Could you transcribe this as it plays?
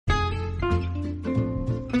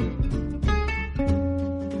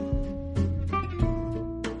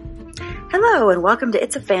Hello and welcome to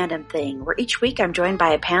It's a Fandom Thing, where each week I'm joined by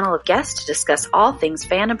a panel of guests to discuss all things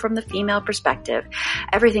fandom from the female perspective.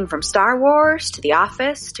 Everything from Star Wars, to The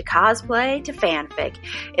Office, to cosplay, to fanfic.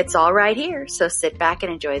 It's all right here, so sit back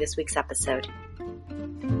and enjoy this week's episode.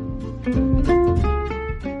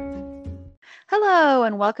 Hello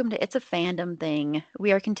and welcome to It's a Fandom Thing.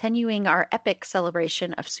 We are continuing our epic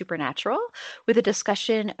celebration of Supernatural with a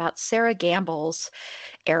discussion about Sera Gamble's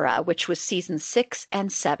era, which was season 6 and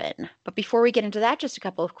 7. But before we get into that, just a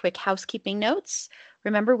couple of quick housekeeping notes.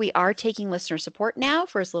 Remember, we are taking listener support now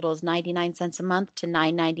for as little as 99 cents a month to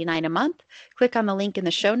 $9.99 a month. Click on the link in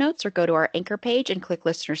the show notes or go to our Anchor page and click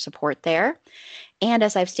listener support there. And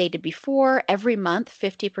as I've stated before, every month,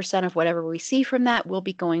 50% of whatever we see from that will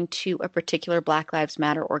be going to a particular Black Lives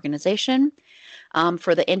Matter organization.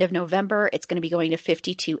 For the end of November, it's going to be going to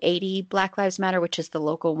 5280 Black Lives Matter, which is the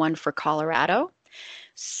local one for Colorado.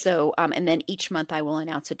 So, and then each month I will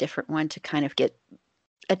announce a different one to kind of get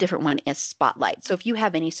a different one as spotlight. So if you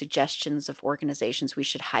have any suggestions of organizations we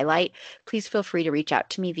should highlight, please feel free to reach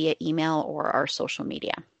out to me via email or our social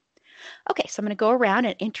media. Okay, so I'm going to go around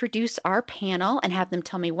and introduce our panel and have them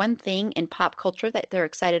tell me one thing in pop culture that they're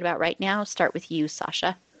excited about right now. Start with you,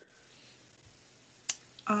 Sasha.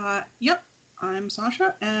 Yep, I'm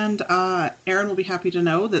Sasha, and Aaron will be happy to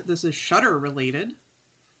know that this is Shudder related.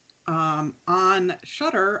 On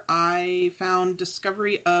Shudder, I found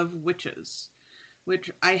Discovery of Witches, which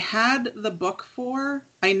I had the book for.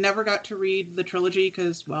 I never got to read the trilogy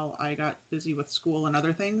because, well, I got busy with school and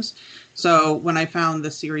other things. So when I found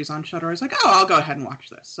this series on Shudder, I was like, oh, I'll go ahead and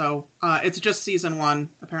watch this. So it's just season 1.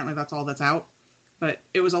 Apparently that's all that's out. But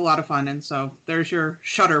it was a lot of fun. And so there's your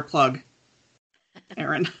Shudder plug,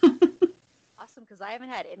 Aaron. Awesome, because I haven't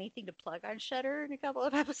had anything to plug on Shudder in a couple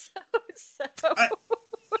of episodes. So.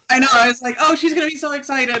 I know. I was like, oh, she's going to be so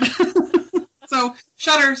excited. So,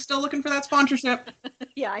 Shudder, still looking for that sponsorship.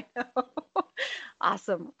 Yeah, I know.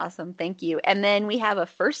 Awesome. Thank you. And then we have a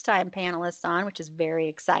first-time panelist on, which is very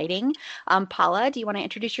exciting. Paula, do you want to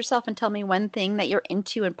introduce yourself and tell me one thing that you're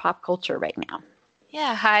into in pop culture right now?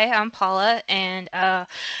 Yeah, hi, I'm Paula, and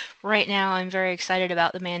right now I'm very excited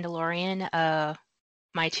about The Mandalorian.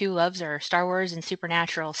 My two loves are Star Wars and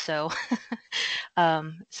Supernatural, so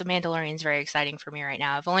Mandalorian is very exciting for me right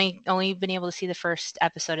now. I've only been able to see the first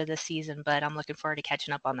episode of this season, but I'm looking forward to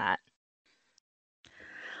catching up on that.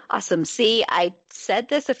 Awesome. See, I said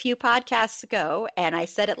this a few podcasts ago, and I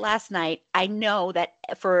said it last night. I know that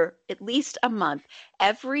for at least a month,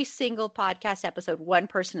 every single podcast episode, one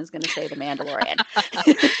person is going to say The Mandalorian.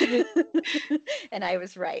 And I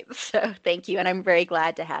was right. So thank you. And I'm very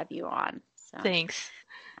glad to have you on. So. Thanks.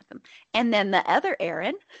 And then the other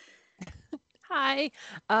Erin. Hi.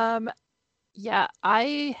 Yeah,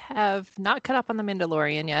 I have not caught up on The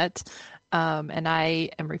Mandalorian yet. And I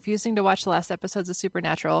am refusing to watch the last episodes of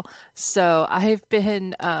Supernatural. So I've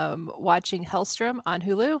been watching Hellstrom on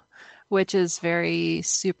Hulu, which is very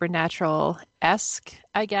Supernatural-esque,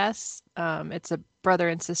 I guess. It's a brother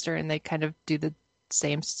and sister, and they kind of do the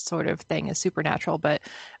same sort of thing as Supernatural. But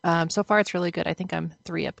so far, it's really good. I think I'm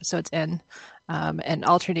 3 episodes in. And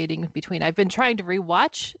alternating between, I've been trying to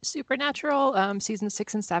rewatch Supernatural season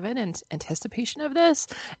 6 and 7 in anticipation of this,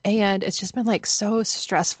 and it's just been like so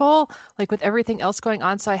stressful, like with everything else going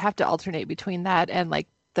on. So I have to alternate between that and like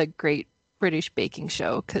the Great British Baking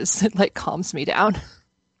Show because it like calms me down.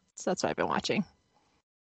 So that's what I've been watching.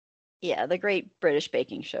 Yeah, the Great British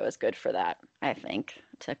Baking Show is good for that, I think,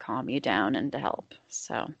 to calm you down and to help.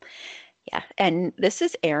 So. Yeah, and this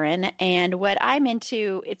is Erin, and what I'm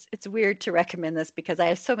into, it's weird to recommend this because I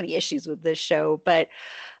have so many issues with this show, but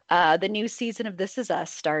the new season of This Is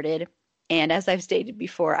Us started, and as I've stated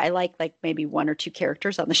before, I like maybe 1 or 2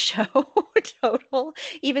 characters on the show total,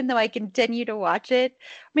 even though I continue to watch it,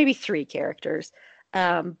 maybe 3 characters,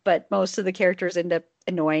 but most of the characters end up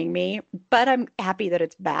annoying me, but I'm happy that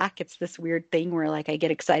it's back. It's this weird thing where like I get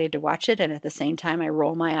excited to watch it and at the same time I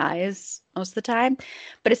roll my eyes most of the time.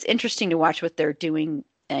 But it's interesting to watch what they're doing,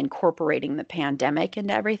 incorporating the pandemic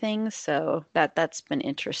into everything. So that's been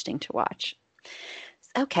interesting to watch.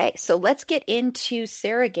 Okay, so let's get into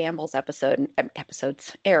Sera Gamble's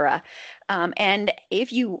episodes era. And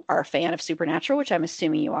if you are a fan of Supernatural, which I'm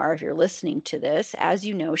assuming you are if you're listening to this, as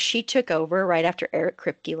you know, she took over right after Eric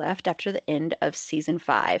Kripke left after the end of season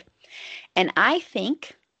 5. And I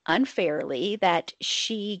think, unfairly, that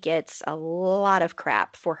she gets a lot of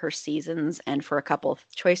crap for her seasons and for a couple of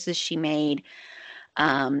choices she made.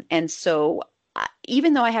 And so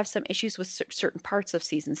even though I have some issues with certain parts of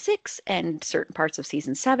season 6 and certain parts of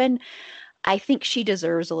season 7, I think she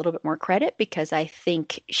deserves a little bit more credit because I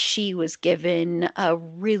think she was given a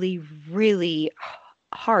really, really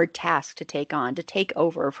hard task to take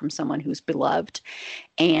over from someone who's beloved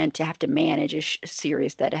and to have to manage a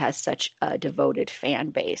series that has such a devoted fan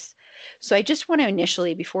base. So I just want to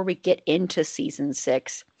initially, before we get into season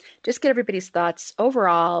 6, just get everybody's thoughts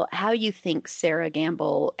overall, how you think Sera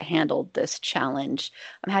Gamble handled this challenge.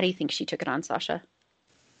 How do you think she took it on, Sasha?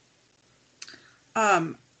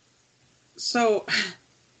 So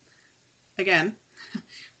again,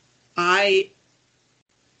 I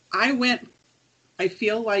went, I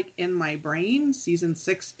feel like in my brain, season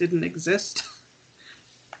 6 didn't exist.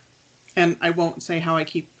 And I won't say how I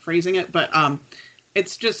keep phrasing it, but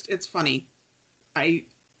it's funny. I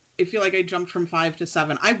feel like I jumped from 5 to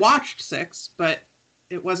 7. I watched 6, but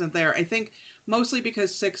it wasn't there. I think mostly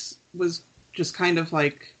because 6 was just kind of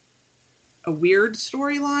like a weird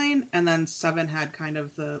storyline, and then 7 had kind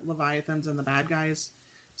of the Leviathans and the bad guys,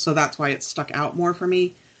 so that's why it stuck out more for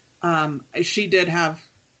me. She did have,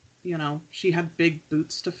 she had big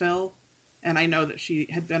boots to fill, and I know that she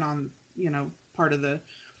had been on, part of the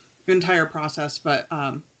entire process, but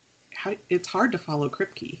it's hard to follow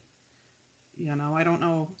Kripke. I don't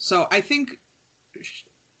know. So I think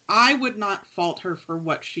I would not fault her for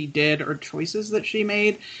what she did or choices that she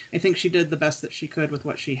made. I think she did the best that she could with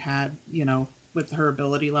what she had, with her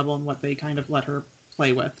ability level and what they kind of let her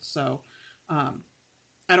play with. So I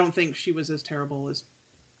don't think she was as terrible as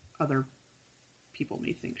other people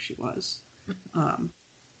may think she was.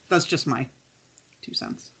 That's just my 2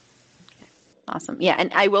 cents. Awesome. Yeah,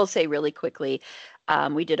 and I will say really quickly,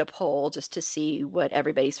 we did a poll just to see what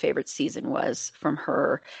everybody's favorite season was from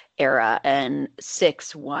her era, and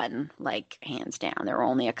 6 won, like, hands down. There were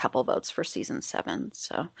only a couple votes for season 7.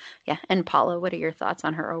 So, yeah. And Paula, what are your thoughts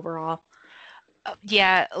on her overall?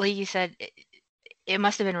 Yeah, like you said, it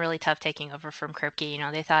must have been really tough taking over from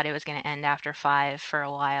Kripke. They thought it was going to end after 5 for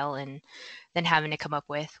a while, and then having to come up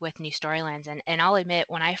with new storylines. And I'll admit,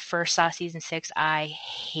 when I first saw season 6, I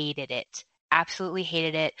hated it. Absolutely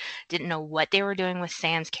hated it. Didn't know what they were doing with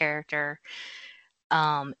Sam's character.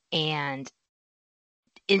 And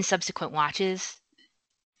in subsequent watches,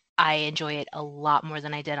 I enjoy it a lot more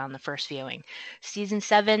than I did on the first viewing. Season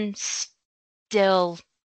 7, still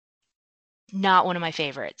not one of my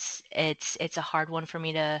favorites. It's a hard one for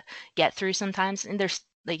me to get through sometimes. And there's,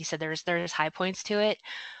 like you said, there's high points to it,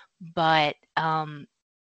 but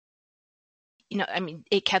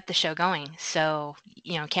it kept the show going. So,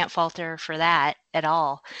 can't falter for that at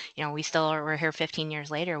all. We're here 15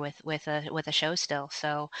 years later with a show still.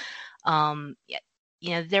 So,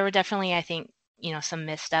 there were definitely, I think, some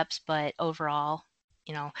missteps, but overall,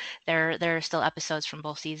 there are still episodes from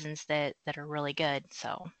both seasons that are really good.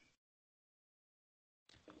 So,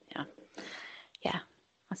 Yeah.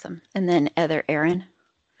 Awesome. And then Erin.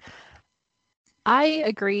 I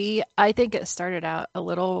agree. I think it started out a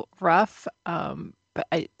little rough, but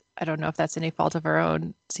I don't know if that's any fault of her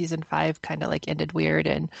own. Season 5 kind of like ended weird,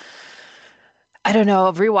 and I don't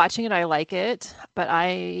know. Rewatching it, I like it, but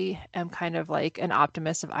I am kind of like an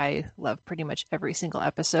optimist. I love pretty much every single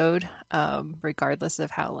episode, regardless of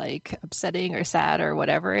how like upsetting or sad or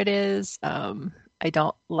whatever it is. I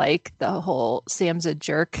don't like the whole Sam's a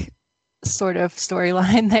jerk sort of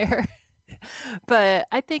storyline there, but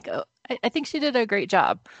I think she did a great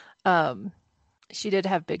job. She did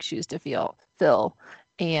have big shoes to fill,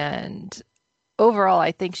 and overall,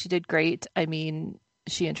 I think she did great. I mean,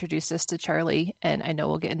 she introduced us to Charlie, and I know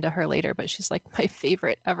we'll get into her later, but she's like my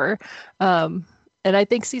favorite ever. And I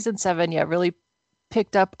think season 7, yeah, really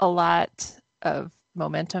picked up a lot of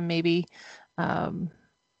momentum, maybe.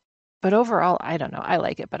 But overall, I don't know. I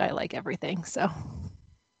like it, but I like everything. So.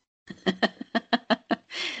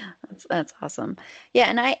 That's awesome. Yeah,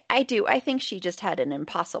 and I do. I think she just had an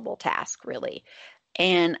impossible task, really.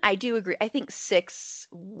 And I do agree. I think 6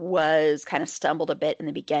 was kind of stumbled a bit in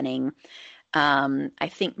the beginning. I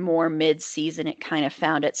think more mid-season it kind of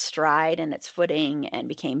found its stride and its footing and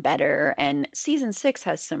became better. And season 6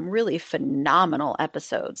 has some really phenomenal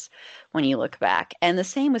episodes when you look back. And the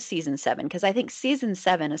same with season 7, because I think season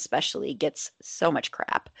 7 especially gets so much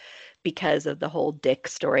crap because of the whole Dick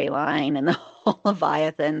storyline and the whole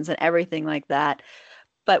Leviathans and everything like that.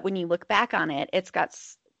 But when you look back on it, it's got,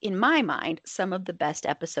 in my mind, some of the best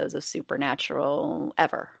episodes of Supernatural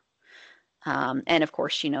ever. And of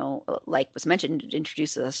course, like was mentioned, it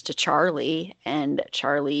introduces us to Charlie, and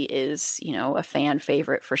Charlie is, a fan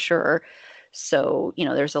favorite for sure. So,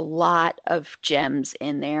 there's a lot of gems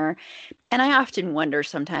in there. And I often wonder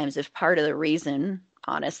sometimes if part of the reason,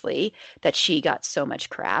 honestly, that she got so much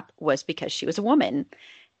crap was because she was a woman,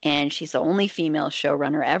 and she's the only female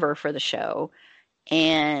showrunner ever for the show.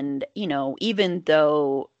 And, even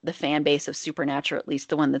though the fan base of Supernatural, at least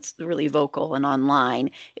the one that's really vocal and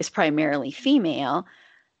online, is primarily female,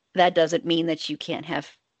 that doesn't mean that you can't have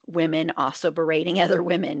women also berating other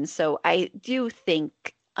women. So I do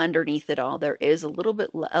think underneath it all, there is a little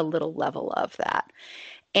level of that.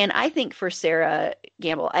 And I think for Sarah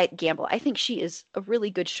Gamble, I think she is a really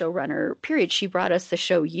good showrunner. Period. She brought us the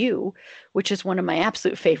show You, which is one of my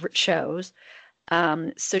absolute favorite shows.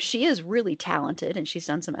 So she is really talented, and she's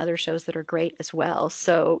done some other shows that are great as well.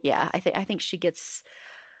 So yeah, I think she gets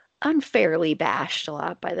unfairly bashed a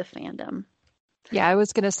lot by the fandom. Yeah, I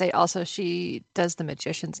was gonna say also she does The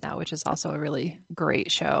Magicians now, which is also a really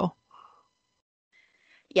great show.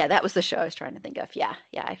 Yeah, that was the show I was trying to think of. Yeah,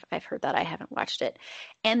 yeah, I've heard that. I haven't watched it.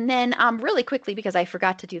 And then, really quickly, because I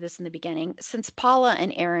forgot to do this in the beginning, since Paula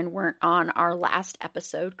and Aaron weren't on our last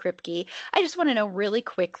episode, Kripke, I just want to know really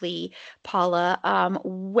quickly, Paula,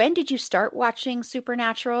 when did you start watching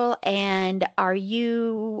Supernatural? And are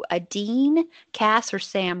you a Dean, Cass, or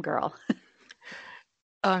Sam girl?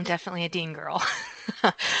 Oh, I'm definitely a Dean girl.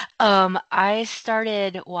 I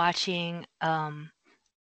started watching, I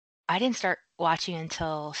didn't start watching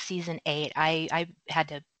until season 8. I had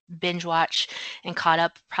to binge watch and caught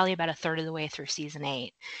up probably about a third of the way through season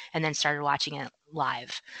 8 and then started watching it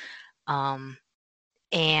live. Um,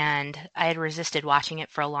 and I had resisted watching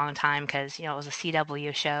it for a long time because, it was a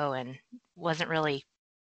CW show and wasn't really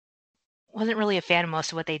wasn't really a fan of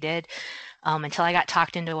most of what they did until I got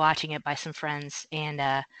talked into watching it by some friends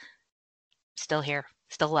and still here,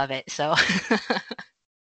 still love it. So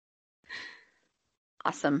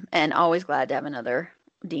Awesome. And always glad to have another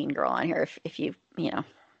Dean girl on here. If you,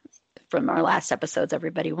 from our last episodes,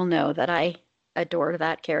 everybody will know that I adore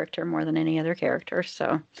that character more than any other character.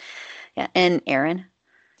 So, yeah. And Aaron.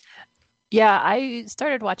 Yeah, I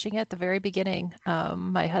started watching it at the very beginning.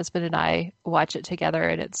 My husband and I watch it together,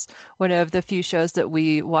 and it's one of the few shows that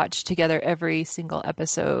we watch together every single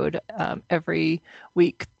episode, every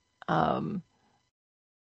week. Um,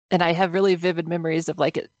 and I have really vivid memories of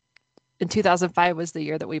like it. In 2005 was the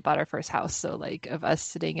year that we bought our first house. So like of us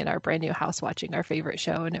sitting in our brand new house watching our favorite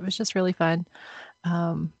show, and it was just really fun.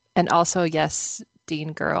 And also, yes,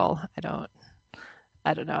 Dean Girl. I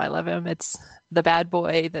don't know. I love him. It's the bad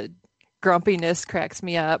boy. The grumpiness cracks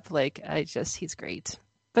me up. Like he's great.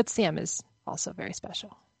 But Sam is also very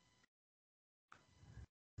special.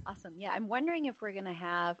 Awesome. Yeah, I'm wondering if we're going to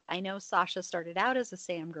have. I know Sasha started out as a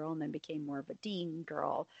Sam girl and then became more of a Dean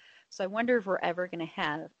girl. So I wonder if we're ever going to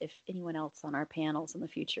have, if anyone else on our panels in the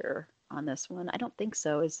future on this one. I don't think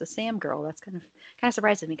so. Is the Sam girl? That's kind of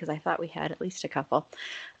surprising me because I thought we had at least a couple.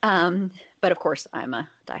 But of course, I'm a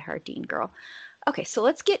diehard Dean girl. Okay, so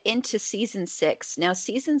let's get into season 6. Now,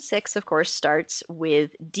 season 6, of course, starts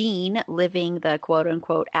with Dean living the quote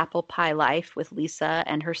unquote apple pie life with Lisa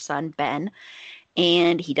and her son Ben.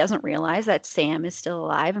 And he doesn't realize that Sam is still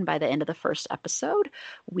alive. And by the end of the first episode,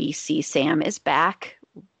 we see Sam is back.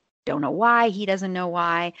 Don't know why. He doesn't know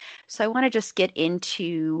why. So I want to just get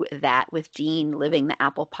into that with Dean living the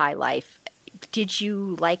apple pie life. Did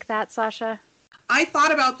you like that, Sasha? I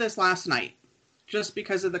thought about this last night just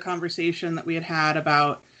because of the conversation that we had had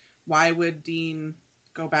about why would Dean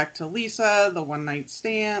go back to Lisa, the one night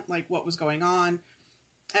stand, like what was going on.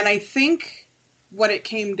 And I think what it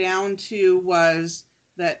came down to was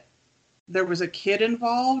that there was a kid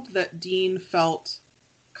involved that Dean felt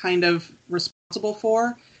kind of responsible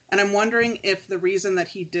for. And I'm wondering if the reason that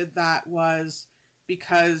he did that was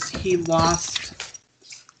because he lost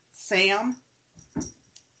Sam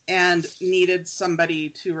and needed somebody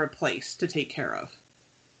to replace, to take care of.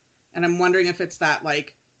 And I'm wondering if it's that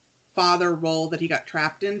like father role that he got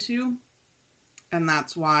trapped into, and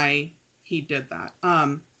that's why he did that.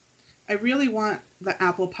 I really want the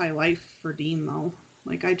apple pie life for Dean though.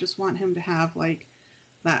 Like I just want him to have like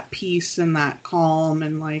that peace and that calm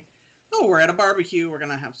and like, oh, we're at a barbecue, we're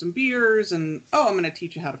gonna have some beers, and oh, I'm gonna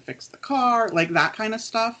teach you how to fix the car, like that kind of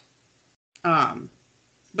stuff.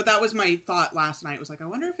 But that was my thought last night. It was like, I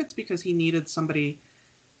wonder if it's because he needed somebody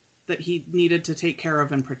that he needed to take care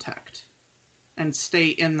of and protect and stay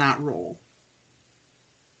in that role.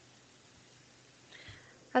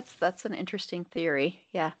 That's an interesting theory.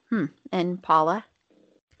 Yeah. And Paula?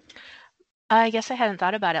 I guess I hadn't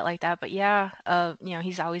thought about it like that, but yeah,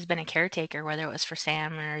 he's always been a caretaker, whether it was for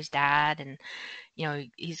Sam or his dad, and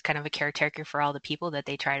he's kind of a caretaker for all the people that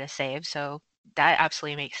they try to save. So that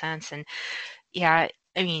absolutely makes sense. And yeah,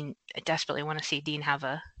 I mean, I desperately want to see Dean have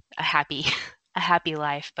a happy a happy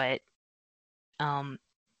life, but um,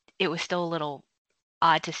 it was still a little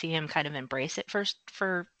odd to see him kind of embrace it first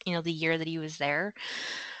for the year that he was there.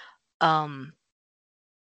 Um,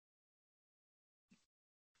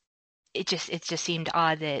 it just seemed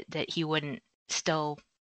odd that he wouldn't still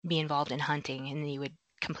be involved in hunting and he would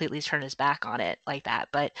completely turn his back on it like that.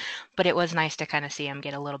 But it was nice to kind of see him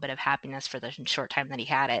get a little bit of happiness for the short time that he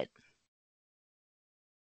had it.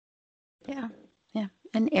 Yeah. Yeah.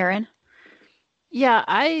 And Aaron? Yeah,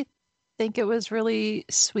 I think it was really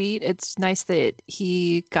sweet. It's nice that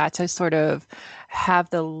he got to sort of have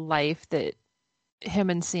the life that him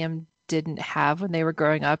and Sam didn't have when they were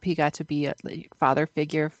growing up. He got to be a like, father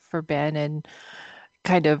figure for Ben and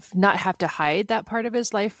kind of not have to hide that part of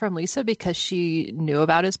his life from Lisa because she knew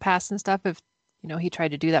about his past and stuff. If, he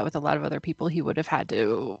tried to do that with a lot of other people, he would have had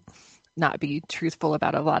to not be truthful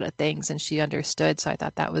about a lot of things, and she understood. So I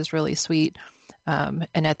thought that was really sweet. And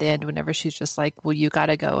at the end, whenever she's just like, well, you got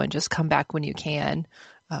to go and just come back when you can,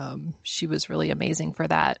 she was really amazing for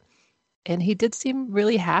that. And he did seem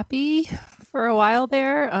really happy for a while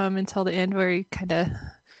there, until the end where he kind of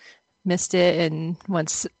missed it. And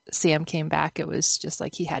once Sam came back, it was just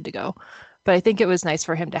like he had to go. But I think it was nice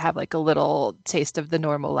for him to have like a little taste of the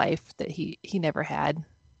normal life that he never had.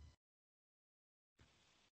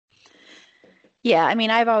 Yeah, I mean,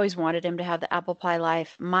 I've always wanted him to have the apple pie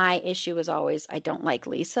life. My issue is always I don't like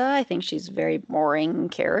Lisa. I think she's a very boring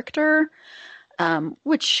character,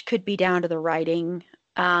 which could be down to the writing.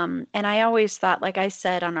 And I always thought, like I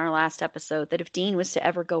said on our last episode, that if Dean was to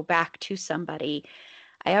ever go back to somebody,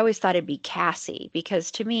 I always thought it'd be Cassie,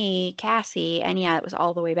 because to me, Cassie, and yeah, it was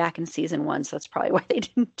all the way back in season one, so that's probably why they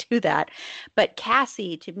didn't do that. But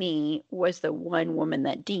Cassie, to me, was the one woman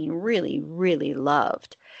that Dean really, really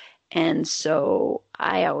loved. And so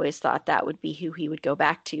I always thought that would be who he would go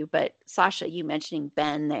back to. But Sasha, you mentioning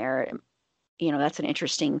Ben there, that's an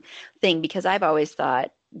interesting thing because I've always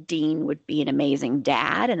thought Dean would be an amazing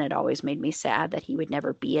dad, and it always made me sad that he would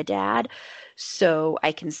never be a dad. So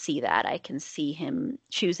I can see that. I can see him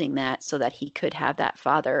choosing that so that he could have that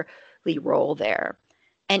fatherly role there.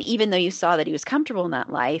 And even though you saw that he was comfortable in that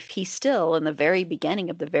life, he still, in the very beginning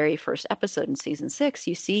of the very first episode in season 6,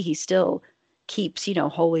 you see he still keeps,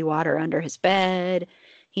 holy water under his bed.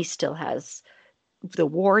 He still has the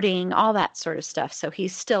warding, all that sort of stuff. So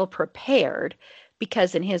he's still prepared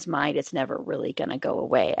because in his mind, it's never really going to go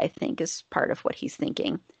away, I think is part of what he's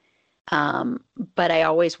thinking. But I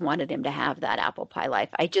always wanted him to have that apple pie life.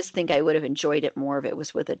 I just think I would have enjoyed it more if it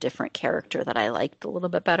was with a different character that I liked a little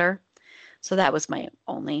bit better. So that was my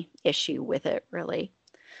only issue with it, really.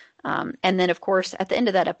 And then, of course, at the end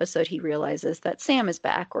of that episode, he realizes that Sam is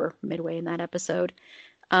back, or midway in that episode.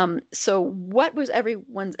 So what was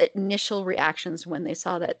everyone's initial reactions when they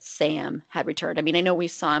saw that Sam had returned? I mean, I know we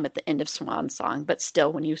saw him at the end of Swan Song, but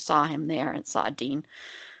still, when you saw him there and saw Dean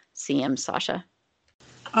see him, Sasha?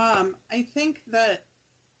 I think that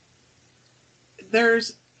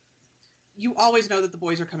you always know that the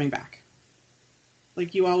boys are coming back.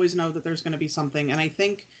 Like, you always know that there's going to be something. And I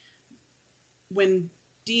think when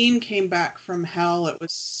Dean came back from hell, it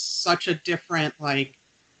was such a different,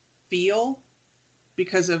 feel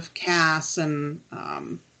because of Cass and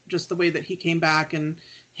just the way that he came back and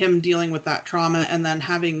him dealing with that trauma, and then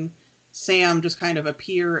having Sam just kind of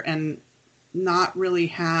appear and not really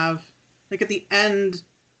have, like at the end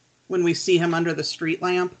when we see him under the street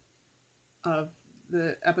lamp of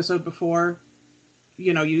the episode before,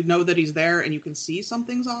 you know that he's there and you can see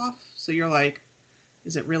something's off. So you're like,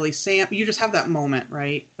 is it really Sam? You just have that moment,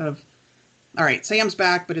 right? Of, all right, Sam's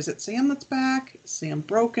back, but is it Sam that's back? Is Sam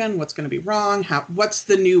broken? What's going to be wrong? What's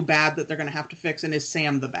the new bad that they're going to have to fix? And is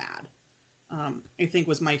Sam the bad? I think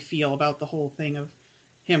was my feel about the whole thing of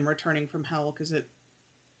him returning from hell, because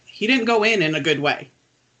he didn't go in a good way.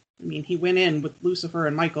 I mean, he went in with Lucifer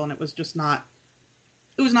and Michael, and it was not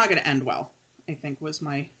going to end well, I think was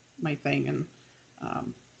my thing.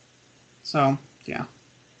 And so, yeah.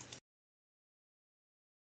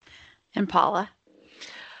 And Paula?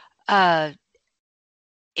 Uh,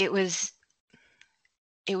 it was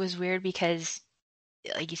weird because,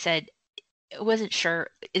 like you said, I wasn't sure,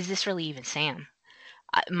 is this really even Sam?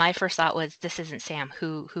 My first thought was, this isn't Sam.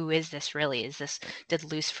 Who is this really? Did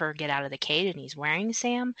Lucifer get out of the cage and he's wearing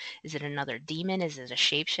Sam? Is it another demon? Is it a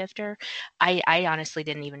shapeshifter? I honestly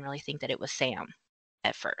didn't even really think that it was Sam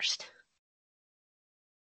at first.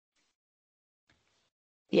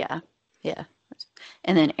 Yeah.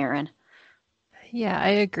 And then Aaron? Yeah, I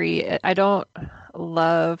agree. I don't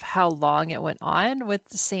love how long it went on with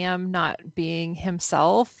Sam not being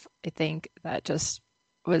himself. I think that just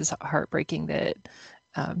was heartbreaking that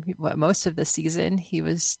most of the season he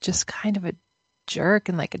was just kind of a jerk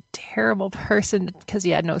and like a terrible person because he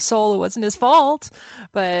had no soul. It wasn't his fault,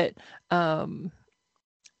 but I'm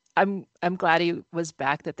glad he was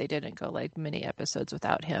back, that they didn't go like many episodes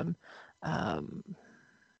without him.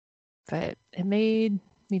 but it made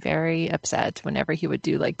me very upset whenever he would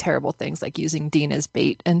do like terrible things like using Dean as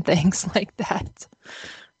bait and things like that.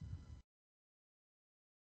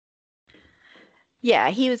 Yeah,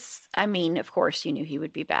 he was, I mean, of course you knew he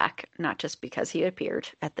would be back, not just because he appeared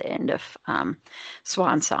at the end of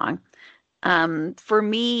Swan Song. For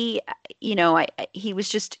me, he was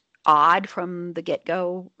just odd from the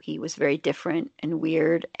get-go. He was very different and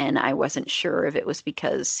weird, and I wasn't sure if it was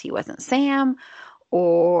because he wasn't Sam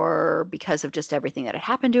or because of just everything that had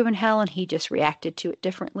happened to him in hell and he just reacted to it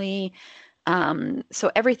differently.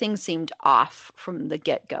 So everything seemed off from the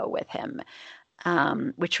get-go with him,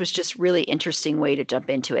 which was just really interesting way to jump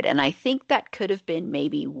into it. And I think that could have been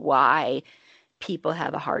maybe why people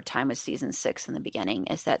have a hard time with season 6 in the beginning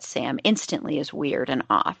is that Sam instantly is weird and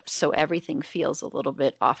off. So everything feels a little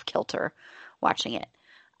bit off kilter watching it.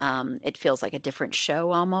 It feels like a different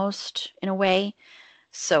show almost in a way.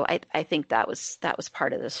 So I think that was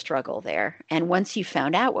part of the struggle there. And once you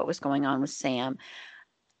found out what was going on with Sam,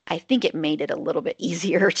 I think it made it a little bit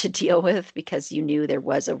easier to deal with because you knew there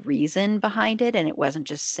was a reason behind it and it wasn't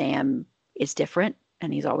just Sam is different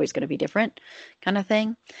and he's always going to be different kind of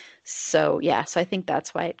thing. So, yeah, so I think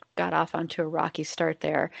that's why it got off onto a rocky start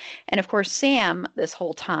there. And of course, Sam, this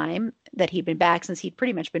whole time that he'd been back, since he'd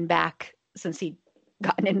pretty much been back since he'd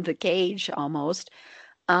gotten into the cage almost,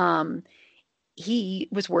 um, he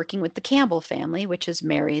was working with the Campbell family, which is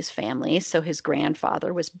Mary's family. So his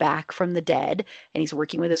grandfather was back from the dead, and he's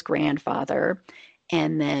working with his grandfather,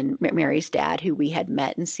 and then Mary's dad, who we had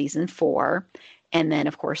met in season 4, and then,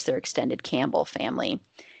 of course, their extended Campbell family.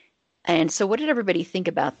 And so, what did everybody think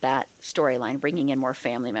about that storyline, bringing in more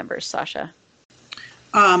family members, Sasha?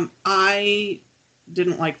 I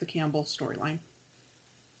didn't like the Campbell storyline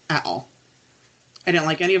at all. I didn't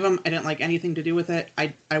like any of them. I didn't like anything to do with it.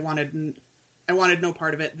 I wanted no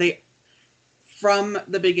part of it. From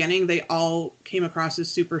the beginning, they all came across as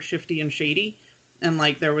super shifty and shady, and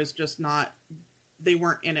like there was just not. They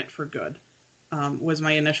weren't in it for good. Was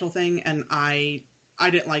my initial thing, and I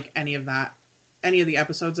didn't like any of that. Any of the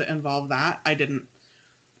episodes that involved that, I didn't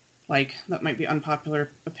like. That might be unpopular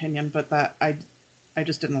opinion, but that I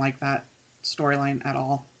just didn't like that storyline at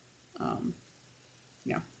all.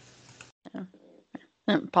 Yeah.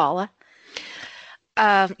 Paula?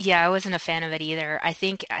 Yeah, I wasn't a fan of it either. I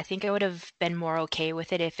think I would have been more okay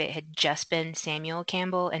with it if it had just been Samuel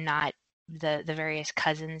Campbell and not the various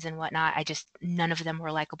cousins and whatnot. None of them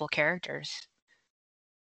were likable characters.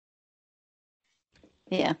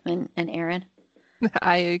 Yeah, and Aaron?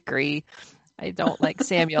 I agree. I don't like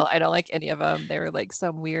Samuel. I don't like any of them. They were like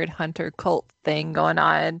some weird hunter cult thing going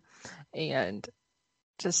on. And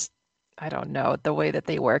just, I don't know, the way that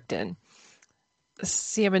they worked. And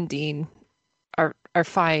Sam and Dean are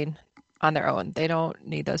fine on their own. They don't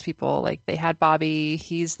need those people. Like they had Bobby,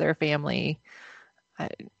 he's their family. I,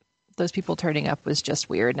 those people turning up was just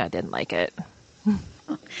weird and I didn't like it.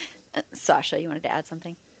 Sasha, you wanted to add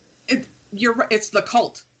something? You're right. It's the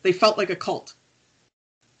cult. They felt like a cult.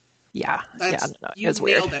 Yeah. You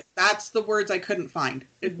nailed it. That's the words I couldn't find.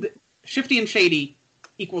 Shifty and shady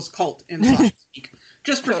equals cult in Sasha speak.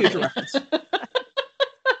 Just for future reference.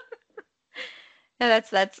 Yeah,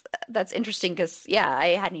 that's interesting because I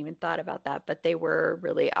hadn't even thought about that, but they were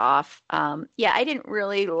really off. Yeah, I didn't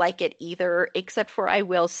really like it either, except for I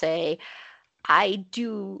will say I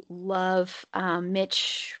do love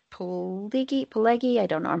Mitch Pileggi. I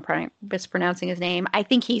don't know, I'm mispronouncing his name. I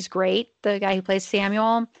think he's great, the guy who plays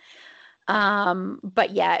Samuel.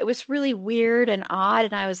 But yeah, it was really weird and odd,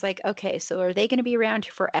 and I was like, okay, so are they going to be around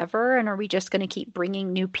forever, and are we just going to keep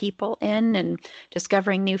bringing new people in and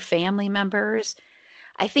discovering new family members?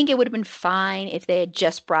 I think it would have been fine if they had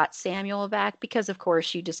just brought Samuel back because of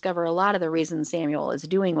course you discover a lot of the reasons Samuel is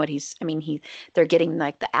doing what I mean they're getting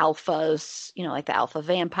like the alphas, like the alpha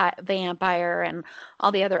vampire and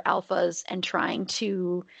all the other alphas and trying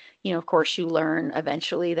to, of course you learn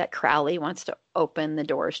eventually that Crowley wants to open the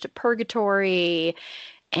doors to purgatory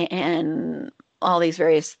and all these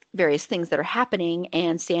various things that are happening.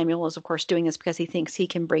 And Samuel is, of course, doing this because he thinks he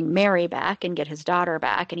can bring Mary back and get his daughter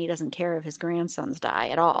back, and he doesn't care if his grandsons die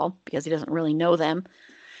at all because he doesn't really know them.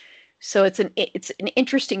 So it's an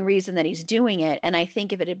interesting reason that he's doing it. And I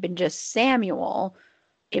think if it had been just Samuel,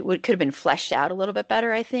 could have been fleshed out a little bit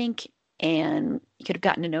better, I think, and you could have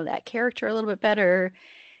gotten to know that character a little bit better.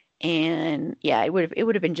 And yeah, it would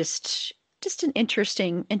have been just an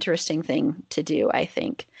interesting thing to do, I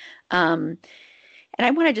think. And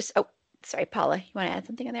I want to just, oh, sorry, Paula, you want to add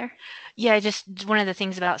something in there? Yeah, just one of the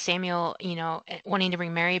things about Samuel, wanting to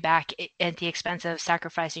bring Mary back at the expense of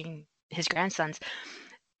sacrificing his grandsons,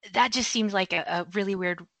 that just seems like a really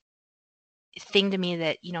weird thing to me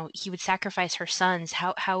that, you know, he would sacrifice her sons.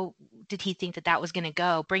 How did he think that that was going to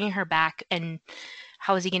go? Bringing her back, and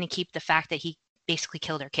how is he going to keep the fact that he basically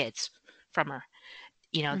killed her kids from her?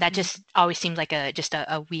 You know, that just always seemed like a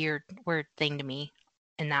weird thing to me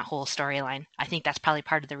in that whole storyline. I think that's probably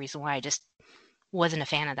part of the reason why I just wasn't a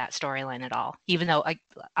fan of that storyline at all. Even though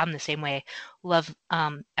I'm the same way. Love,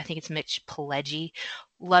 I think it's Mitch Pileggi.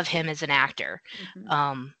 Love him as an actor.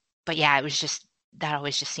 But yeah, it was just, that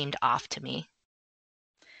always just seemed off to me.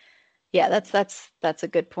 Yeah, that's a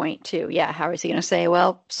good point too. Yeah, how is he going to say,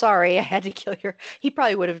 "Well, sorry, I had to kill your..." He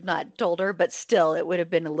probably would have not told her, but still, it would have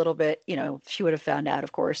been a little bit, you know, she would have found out,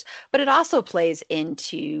 of course. But it also plays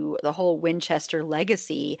into the whole Winchester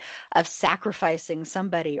legacy of sacrificing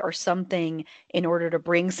somebody or something in order to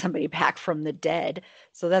bring somebody back from the dead.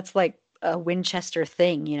 So that's like a Winchester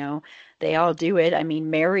thing, you know. They all do it. I mean,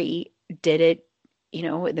 Mary did it, you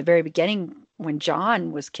know, in the very beginning when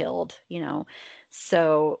John was killed, you know.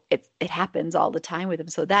 So it happens all the time with him.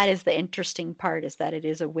 So that is the interesting part, is that it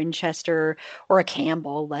is a Winchester or a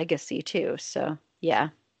Campbell legacy too. So yeah,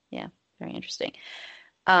 yeah, very interesting.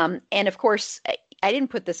 And of course, I didn't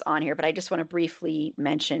put this on here, but I just want to briefly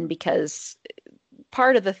mention, because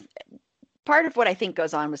part of the part of what I think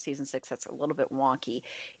goes on with season 6 that's a little bit wonky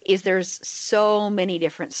is there's so many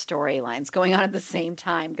different storylines going on at the same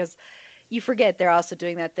time, because you forget they're also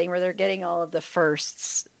doing that thing where they're getting all of the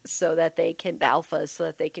firsts so that they can, the alphas, so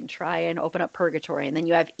that they can try and open up purgatory. And then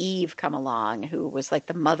you have Eve come along, who was like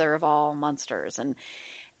the mother of all monsters. And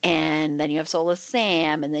then you have Soulless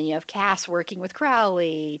Sam, and then you have Cass working with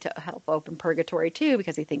Crowley to help open purgatory too,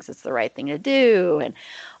 because he thinks it's the right thing to do, and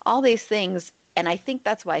all these things. And I think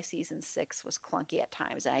that's why season 6 was clunky at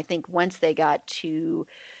times. And I think once they got to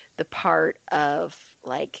the part of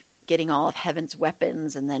like getting all of Heaven's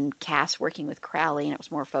weapons, and then Cass working with Crowley, and it was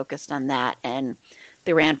more focused on that, and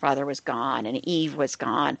the grandfather was gone and Eve was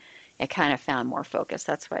gone, it kind of found more focus.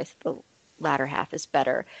 That's why the latter half is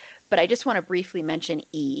better. But I just want to briefly mention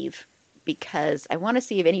Eve, because I want to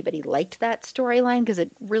see if anybody liked that storyline, because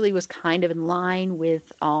it really was kind of in line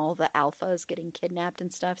with all the alphas getting kidnapped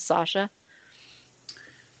and stuff. Sasha?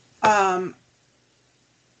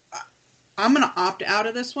 I'm going to opt out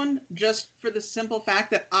of this one just for the simple fact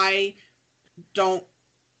that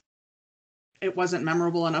it wasn't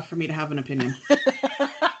memorable enough for me to have an opinion.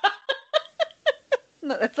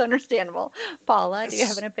 No, that's understandable. Paula, do you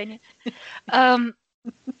have an opinion?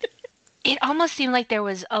 It almost seemed like there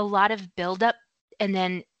was a lot of buildup, and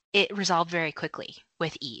then it resolved very quickly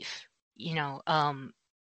with Eve. You know,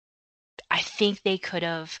 I think they could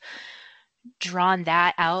have drawn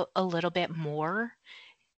that out a little bit more,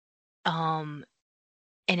 and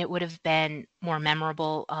it would have been more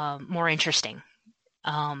memorable, more interesting.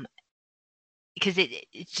 Because it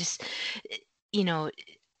just, you know,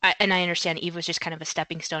 and I understand Eve was just kind of a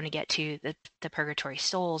stepping stone to get to the purgatory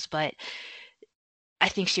souls, but I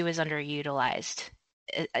think she was underutilized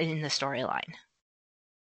in the storyline.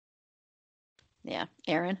 Yeah.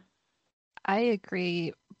 Aaron? I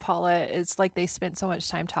agree, Paula. It's like they spent so much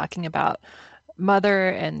time talking about Mother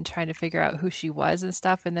and trying to figure out who she was and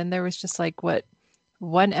stuff. And then there was just like, what,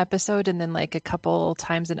 one episode and then like a couple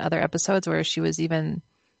times in other episodes where she was even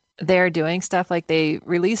there doing stuff. Like they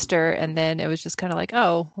released her and then it was just kind of like,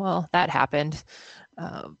 oh, well, that happened.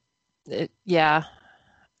 Yeah,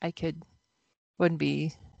 I wouldn't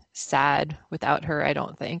be sad without her. I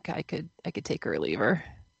don't think I could take her or leave her.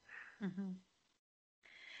 Mm-hmm.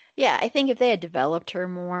 Yeah, I think if they had developed her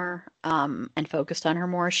more, and focused on her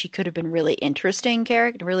more, she could have been really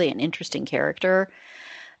really an interesting character.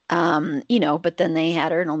 You know, but then they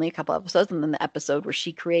had her in only a couple episodes, and then the episode where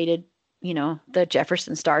she created, you know, the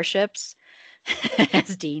Jefferson starships,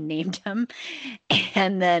 as Dean named them,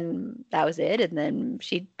 and then that was it. And then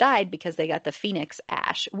she died because they got the Phoenix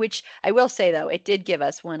Ash, which I will say though, it did give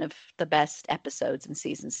us one of the best episodes in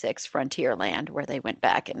season 6, Frontierland, where they went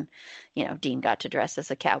back and, you know, Dean got to dress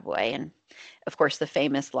as a cowboy, and of course the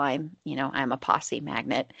famous line, you know, "I'm a posse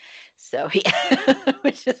magnet." So yeah,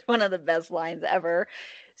 which is one of the best lines ever.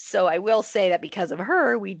 So I will say that because of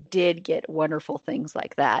her, we did get wonderful things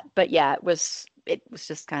like that. But yeah, it was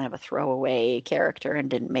just kind of a throwaway character and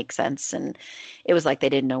didn't make sense. And it was like they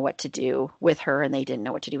didn't know what to do with her, and they didn't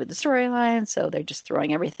know what to do with the storyline. So they're just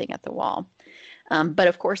throwing everything at the wall. But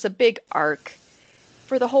of course, a big arc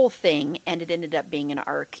for the whole thing, and it ended up being an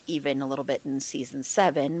arc even a little bit in season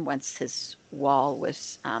 7, once his wall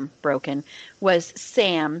was broken, was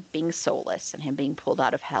Sam being soulless and him being pulled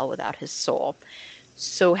out of hell without his soul.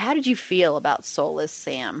 So how did you feel about soulless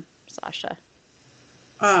Sam, Sasha?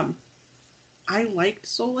 I liked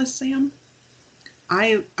Soulless Sam.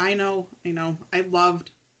 I know, I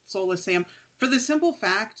loved Soulless Sam, for the simple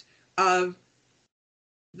fact of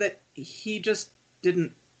that he just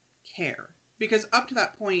didn't care. Because up to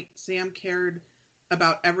that point, Sam cared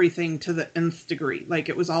about everything to the nth degree. Like,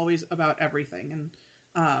 it was always about everything.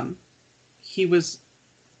 And he was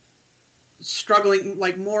struggling,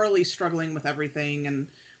 like morally struggling with everything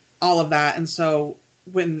and all of that. And so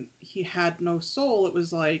when he had no soul, it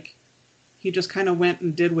was like he just kind of went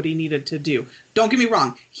and did what he needed to do. Don't get me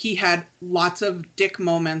wrong. He had lots of dick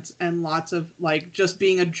moments and lots of like just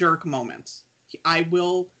being a jerk moments. I'm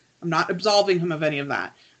not absolving him of any of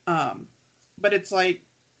that. But it's like,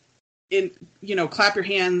 clap your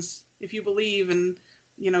hands if you believe. And,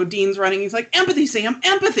 Dean's running. He's like, empathy, Sam,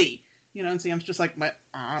 empathy. And Sam's just like,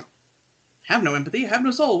 have no empathy, have no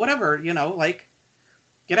soul, whatever, like,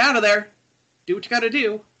 get out of there. Do what you got to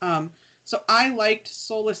do. So I liked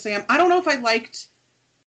Soulless Sam. I don't know if I liked,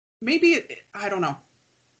 I don't know.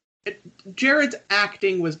 Jared's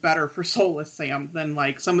acting was better for Soulless Sam than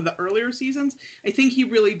like some of the earlier seasons. I think he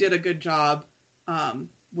really did a good job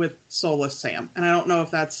with Soulless Sam. And I don't know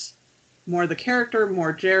if that's more the character,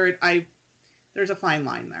 more Jared. There's a fine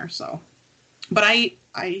line there. So, but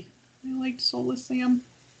I liked Soulless Sam.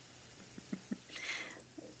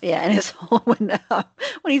 Yeah, and his whole when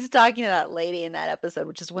he's talking to that lady in that episode,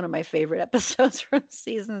 which is one of my favorite episodes from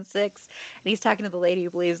season 6, and he's talking to the lady who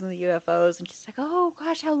believes in the UFOs, and she's like, "Oh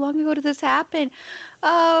gosh, how long ago did this happen?"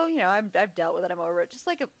 "Oh, I've dealt with it. I'm over it. Just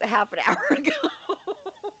like a half an hour ago."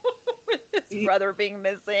 With his brother being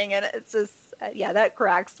missing, and it's just that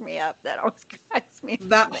cracks me up. That always cracks me up.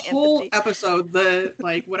 That whole episode, the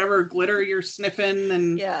like whatever glitter you're sniffing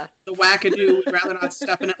and the wackadoo, would rather not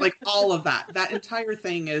step in it, like all of that. That entire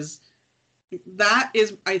thing is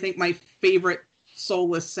I think my favorite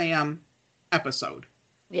Soulless Sam episode.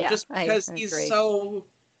 Yeah. Just because he's so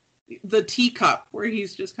the teacup where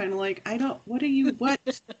he's just kind of like, what?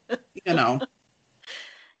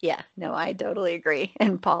 Yeah, no, I totally agree.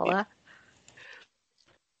 And Paula?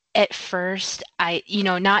 At first, I,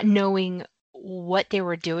 not knowing what they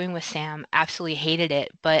were doing with Sam, absolutely hated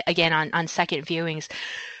it. But again, on second viewings,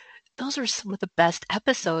 those were some of the best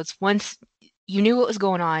episodes. Once you knew what was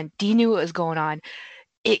going on, Dee knew what was going on,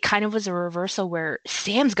 it kind of was a reversal where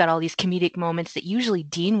Sam's got all these comedic moments that usually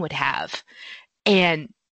Dean would have.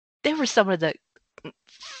 And they were some of the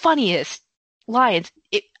funniest lines.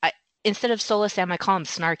 Instead of Soulless Sam, I call him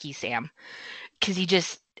Snarky Sam. Because he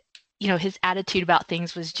just, his attitude about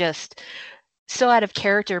things was just so out of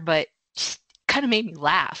character, but just kind of made me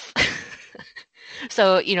laugh.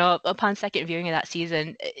 So, upon second viewing of that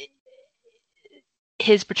season,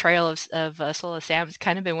 his portrayal of Soulless Sam has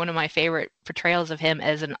kind of been one of my favorite portrayals of him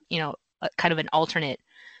as an, kind of an alternate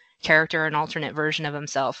character, an alternate version of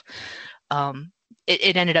himself.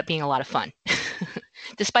 It ended up being a lot of fun,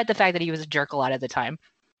 despite the fact that he was a jerk a lot of the time.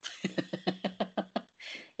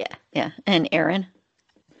 Yeah. And Aaron?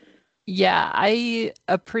 Yeah, I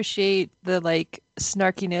appreciate the like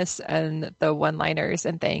snarkiness and the one-liners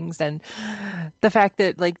and things, and the fact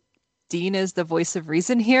that like Dean is the voice of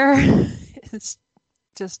reason here. It's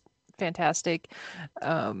just fantastic.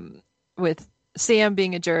 With Sam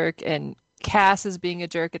being a jerk and Cass is being a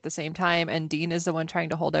jerk at the same time, and Dean is the one trying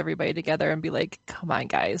to hold everybody together and be like, "Come on,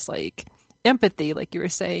 guys!" Like empathy, like you were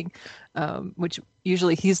saying, which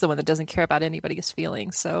usually he's the one that doesn't care about anybody's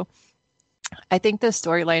feelings. So I think the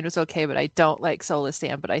storyline was okay, but I don't like Soulless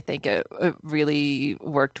Sam, but I think it really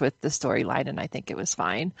worked with the storyline, and I think it was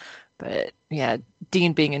fine. But yeah,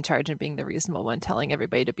 Dean being in charge and being the reasonable one, telling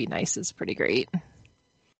everybody to be nice is pretty great.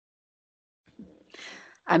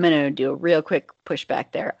 I'm going to do a real quick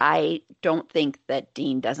pushback there. I don't think that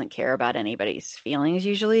Dean doesn't care about anybody's feelings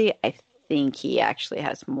usually. I think he actually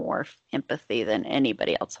has more empathy than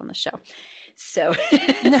anybody else on the show. So,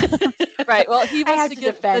 right. Well, he wants to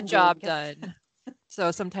get the job because... done.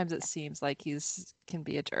 So sometimes it seems like can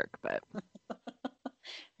be a jerk, but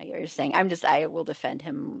I get what you're saying. I will defend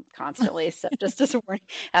him constantly. So just as a warning.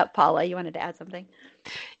 Paula, you wanted to add something?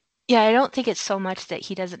 Yeah, I don't think it's so much that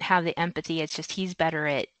he doesn't have the empathy. It's just he's better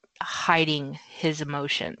at hiding his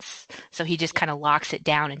emotions. So he just kind of locks it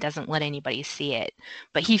down and doesn't let anybody see it.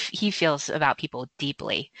 But he feels about people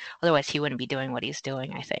deeply. Otherwise, he wouldn't be doing what he's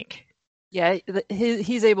doing, I think. Yeah,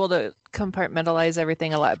 he's able to compartmentalize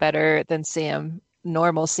everything a lot better than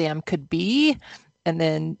normal Sam could be. And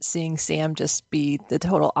then seeing Sam just be the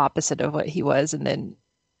total opposite of what he was. And then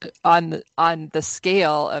on the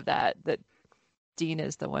scale of that Dean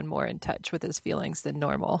is the one more in touch with his feelings than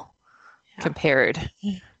normal compared.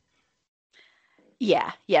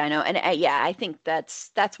 Yeah, no, and yeah, I think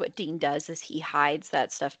that's what Dean does is he hides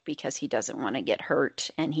that stuff because he doesn't want to get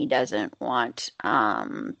hurt and he doesn't want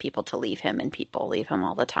people to leave him and people leave him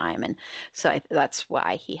all the time, and so that's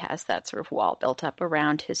why he has that sort of wall built up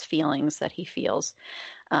around his feelings that he feels.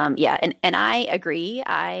 Yeah, and I agree.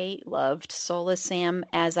 I loved Soulless Sam.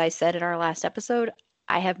 As I said in our last episode,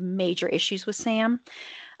 I have major issues with Sam.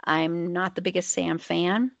 I'm not the biggest Sam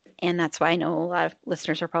fan, and that's why I know a lot of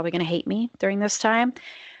listeners are probably going to hate me during this time.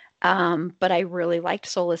 But I really liked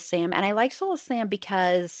Soulless Sam, and I liked Soulless Sam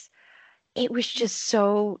because it was just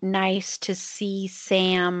so nice to see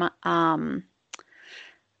Sam. I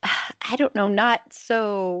don't know, not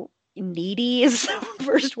so needy is the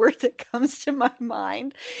first word that comes to my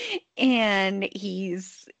mind. And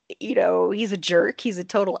he's a jerk. He's a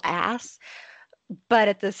total ass. But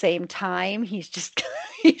at the same time, he's just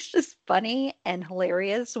he's just funny and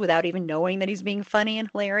hilarious without even knowing that he's being funny and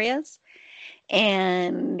hilarious.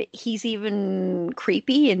 And he's even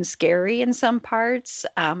creepy and scary in some parts.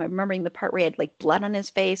 I'm remembering the part where he had like blood on his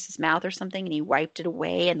face, his mouth or something, and he wiped it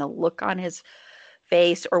away, and the look on his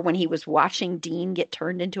face, or when he was watching Dean get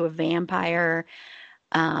turned into a vampire,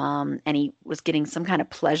 and he was getting some kind of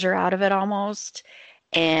pleasure out of it almost.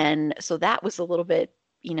 And so that was a little bit,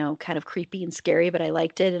 kind of creepy and scary, but I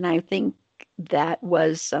liked it. And I think that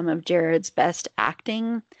was some of Jared's best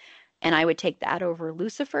acting. And I would take that over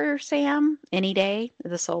Lucifer Sam any day,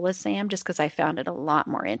 the Soulless Sam, just because I found it a lot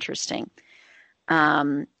more interesting.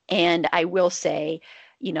 And I will say,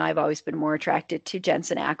 I've always been more attracted to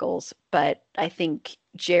Jensen Ackles, but I think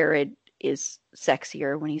Jared is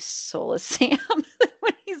sexier when he's Soulless Sam than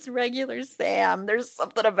when he's regular Sam. There's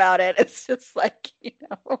something about it. It's just like,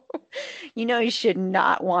 you should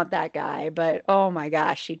not want that guy, but oh my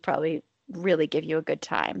gosh, he'd probably really give you a good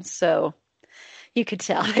time. So you could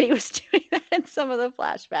tell that he was doing that in some of the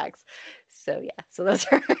flashbacks. So yeah, so those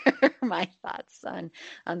are my thoughts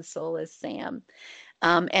on Soulless Sam.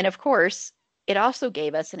 And of course, it also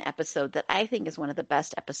gave us an episode that I think is one of the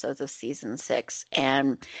best episodes of season 6,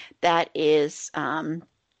 and that is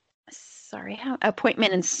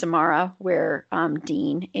Appointment in Samara, where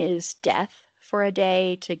Dean is death for a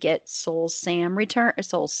day to get Sam's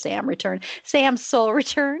soul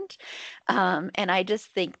returned. And I just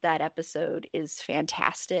think that episode is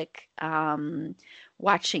fantastic.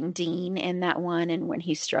 Watching Dean in that one, and when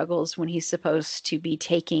he struggles, when he's supposed to be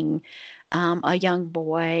taking a young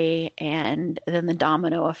boy, and then the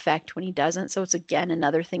domino effect when he doesn't. So it's again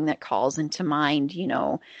another thing that calls into mind,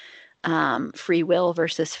 free will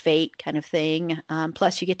versus fate kind of thing.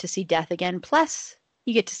 Plus, you get to see death again. Plus,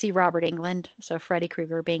 you get to see Robert Englund. So Freddy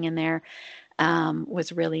Krueger being in there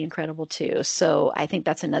was really incredible too. So I think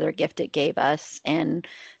that's another gift it gave us. And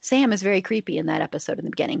Sam is very creepy in that episode in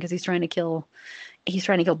the beginning because he's trying to kill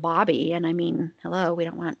Bobby. And I mean, hello, we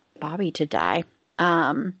don't want Bobby to die.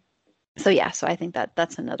 So yeah, so I think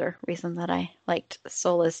that's another reason that I liked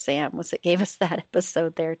Soulless Sam was it gave us that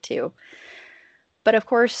episode there too. But of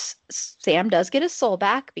course, Sam does get his soul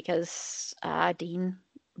back because Dean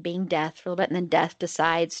being Death for a little bit, and then Death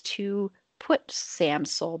decides to put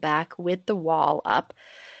Sam's soul back with the wall up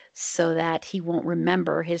so that he won't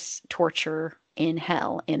remember his torture in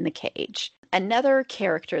hell in the cage. Another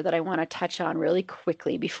character that I want to touch on really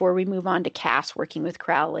quickly before we move on to Cass working with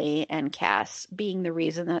Crowley and Cass being the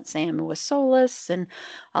reason that Sam was soulless and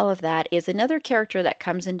all of that is another character that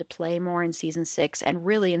comes into play more in season 6 and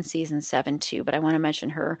really in season 7 too. But I want to mention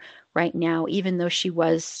her right now, even though she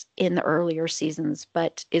was in the earlier seasons,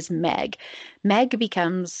 but is Meg. Meg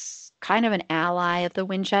becomes kind of an ally of the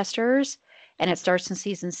Winchesters, and it starts in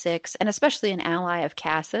season 6, and especially an ally of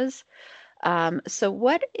Cass's. So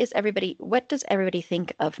what does everybody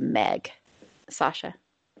think of Meg? Sasha?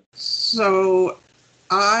 So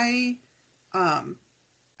I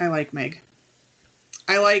like Meg.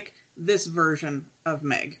 I like this version of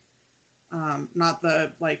Meg. Not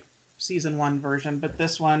the like season 1 version, but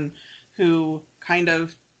this one who kind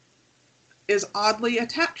of is oddly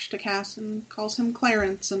attached to Cass and calls him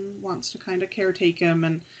Clarence and wants to kind of caretake him.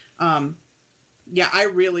 And yeah, I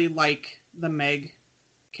really like the Meg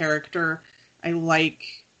character. I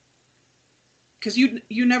like because you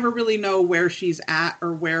never really know where she's at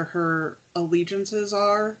or where her allegiances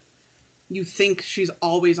are. You think she's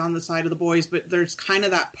always on the side of the boys, but there's kind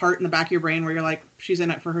of that part in the back of your brain where you're like, she's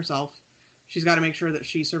in it for herself. She's got to make sure that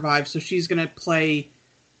she survives, so she's going to play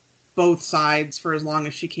both sides for as long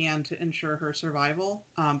as she can to ensure her survival.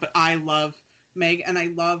 But I love Meg, and I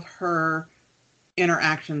love her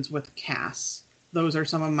interactions with Cass. Those are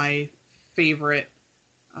some of my favorite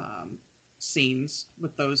scenes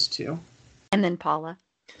with those two. And then Paula.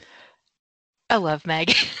 I love Meg.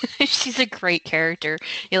 She's a great character.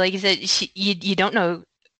 Like you said, you don't know,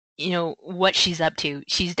 what she's up to.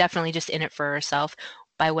 She's definitely just in it for herself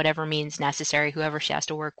by whatever means necessary, whoever she has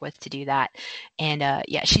to work with to do that. And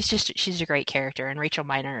yeah, she's a great character, and Rachel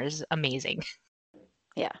Miner is amazing.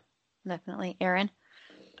 Yeah, definitely. Erin?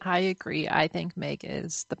 I agree. I think Meg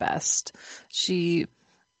is the best. She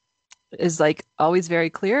is like always very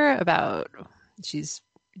clear about she's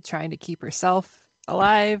trying to keep herself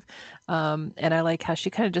alive. And I like how she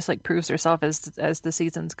kind of just like proves herself as the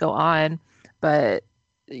seasons go on. But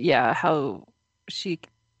yeah, how she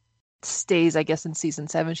stays, I guess in season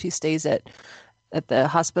 7, she stays at the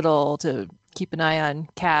hospital to keep an eye on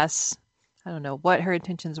Cass. I don't know what her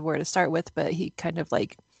intentions were to start with, but he kind of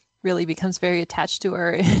like really becomes very attached to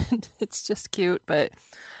her and it's just cute. But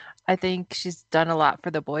I think she's done a lot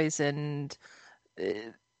for the boys, and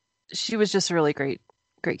she was just a really great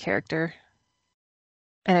character.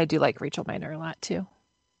 And I do like Rachel Miner a lot too.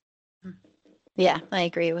 Yeah, I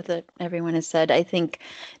agree with what everyone has said. I think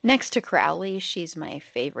next to Crowley, she's my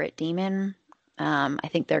favorite demon. I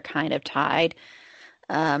think they're kind of tied.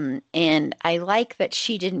 And I like that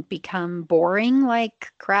she didn't become boring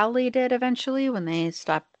like Crowley did eventually when they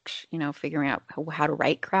stopped, figuring out how to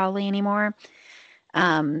write Crowley anymore.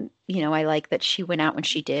 I like that she went out when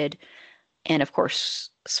she did. And of course,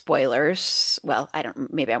 spoilers. Well, I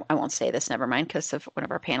don't, maybe I won't say this, never mind, because of one of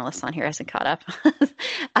our panelists on here hasn't caught up.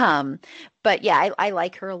 um, but yeah, I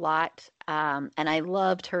like her a lot. And I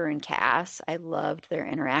loved her and Cass. I loved their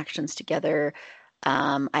interactions together.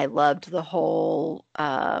 I loved the whole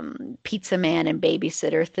pizza man and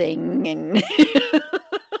babysitter thing. And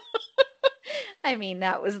I mean,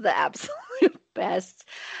 that was the absolute best.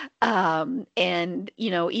 And,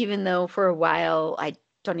 even though for a while I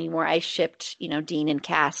don't anymore, I shipped, Dean and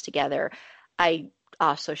Cass together. I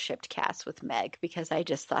also shipped Cass with Meg because I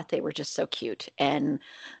just thought they were just so cute. And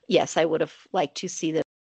yes, I would have liked to see the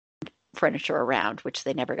furniture around, which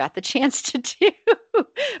they never got the chance to do.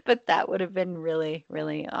 But that would have been really,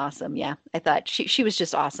 really awesome. Yeah, I thought she was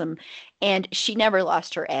just awesome. And she never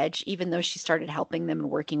lost her edge, even though she started helping them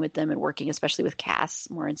and working with them and working especially with Cass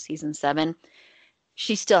more in season 7.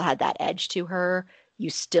 She still had that edge to her. You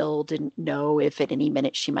still didn't know if at any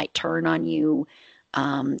minute she might turn on you.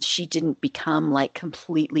 She didn't become like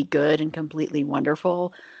completely good and completely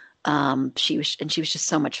wonderful. She was just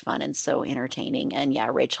so much fun and so entertaining. And yeah,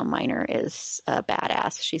 Rachel Miner is a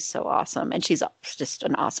badass. She's so awesome, and she's just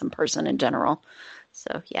an awesome person in general.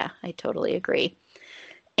 So yeah, I totally agree.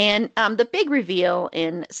 And the big reveal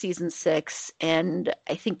in season 6, and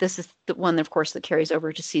I think this is the one, of course, that carries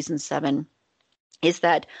over to season 7, is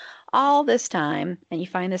that all this time, and you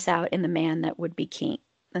find this out in The Man That Would Be King,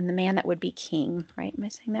 and The Man That Would Be King, right? Am I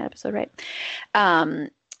saying that episode right?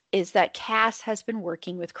 Is that Cass has been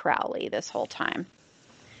working with Crowley this whole time.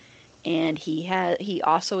 And he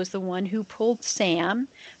also is the one who pulled Sam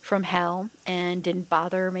from hell and didn't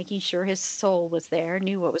bother making sure his soul was there,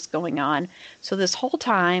 knew what was going on. So this whole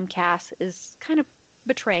time, Cass is kind of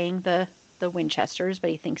betraying the Winchesters, but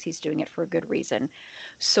he thinks he's doing it for a good reason.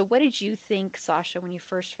 So what did you think, Sasha, when you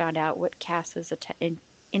first found out what Cass's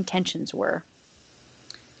intentions were?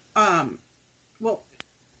 Well,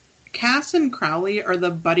 Cass and Crowley are the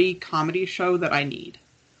buddy comedy show that I need.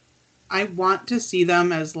 I want to see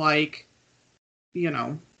them as like,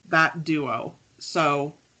 that duo.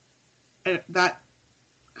 So that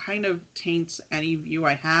kind of taints any view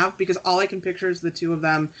I have because all I can picture is the two of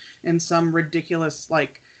them in some ridiculous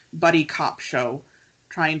like buddy cop show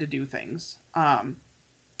trying to do things. I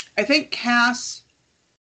think Cass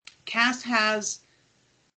has,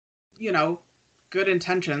 good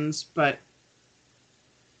intentions, but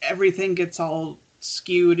everything gets all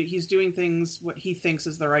skewed. He's doing things what he thinks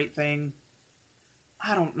is the right thing.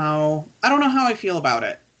 I don't know. I don't know how I feel about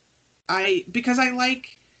it. Because I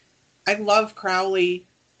love Crowley,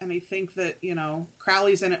 and I think that,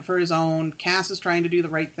 Crowley's in it for his own. Cass is trying to do the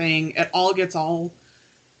right thing. It all gets all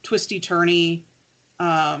twisty-turny.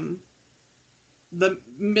 The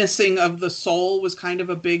missing of the soul was kind of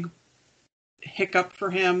a big hiccup for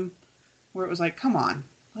him, where it was like, come on,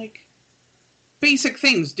 like, basic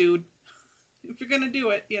things, dude. If you're gonna do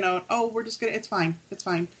it, we're just gonna, it's fine.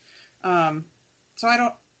 So I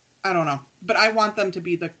don't know, but I want them to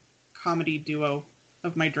be the comedy duo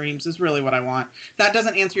of my dreams is really what I want. That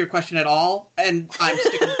doesn't answer your question at all, and I'm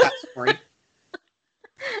sticking with that story.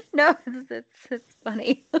 No, it's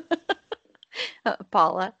funny.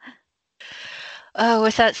 Paula. Oh,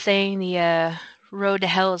 what's that saying? The road to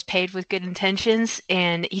hell is paved with good intentions,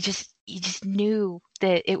 and you just knew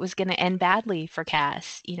that it was going to end badly for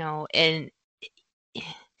Cass, and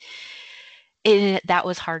that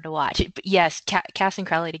was hard to watch. But yes, Cass and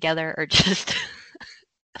Crowley together are just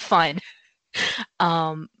fun.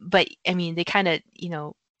 But I mean, they kind of,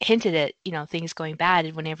 hinted at, things going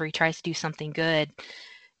bad whenever he tries to do something good,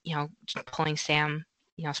 pulling Sam,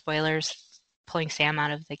 spoilers, pulling Sam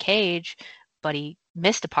out of the cage, but he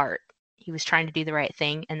missed a part. He was trying to do the right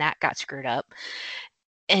thing, and that got screwed up.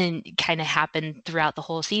 And kind of happened throughout the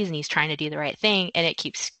whole season. He's trying to do the right thing, and it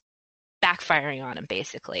keeps backfiring on him,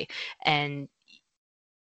 basically. And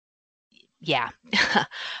yeah.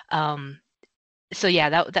 So yeah,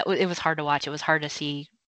 that it was hard to watch. It was hard to see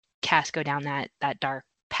Cass go down that dark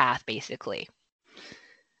path, basically.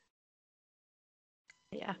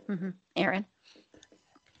 Yeah. Aaron?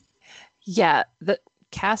 Yeah, the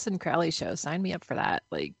Cass and Crowley show, sign me up for that.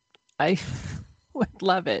 Like, I would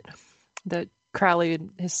love it. The Crowley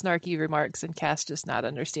and his snarky remarks and Cass just not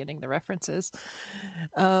understanding the references.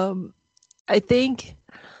 I think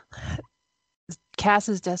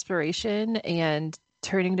Cass's desperation and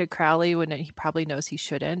turning to Crowley when he probably knows he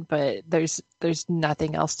shouldn't, but there's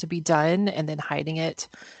nothing else to be done, and then hiding it.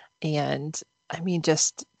 And I mean,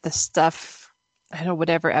 just the stuff, I don't know,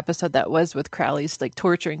 whatever episode that was with Crowley's like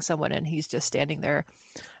torturing someone and he's just standing there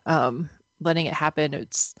letting it happen.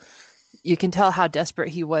 You can tell how desperate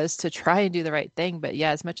he was to try and do the right thing, but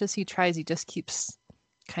yeah, as much as he tries, he just keeps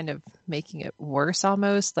kind of making it worse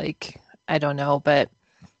almost. Like, I don't know, but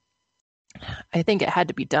I think it had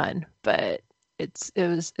to be done, but it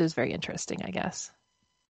was very interesting, I guess.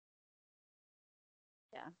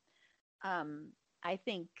 Yeah. I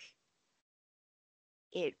think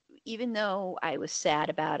it, even though I was sad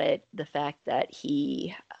about it, the fact that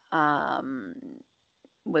he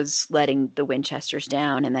was letting the Winchesters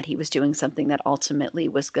down and that he was doing something that ultimately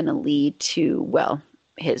was going to lead to, well,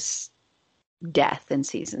 his death in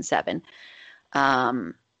season 7.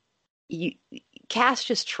 Cass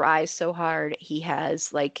just tries so hard. He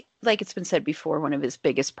has, like it's been said before, one of his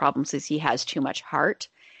biggest problems is he has too much heart.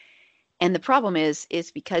 And the problem is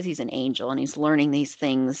because he's an angel and he's learning these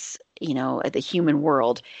things, at the human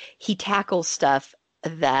world, he tackles stuff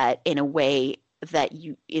that in a way that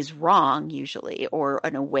is wrong usually, or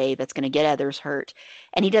in a way that's going to get others hurt.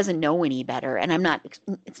 And he doesn't know any better. And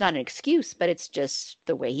it's not an excuse, but it's just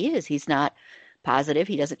the way he is. He's not positive.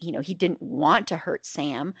 He doesn't, he didn't want to hurt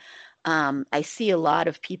Sam. I see a lot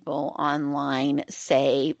of people online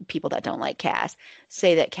people that don't like Cass,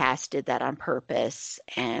 say that Cass did that on purpose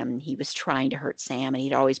and he was trying to hurt Sam and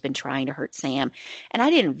he'd always been trying to hurt Sam. And I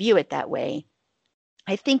didn't view it that way.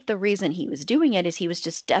 I think the reason he was doing it is he was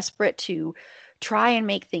just desperate to try and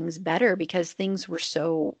make things better because things were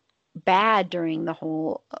so bad during the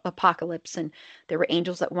whole apocalypse, and there were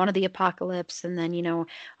angels that wanted the apocalypse, and then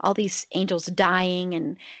all these angels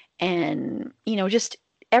dying, and just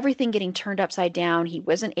everything getting turned upside down. He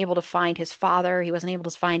wasn't able to find his father. He wasn't able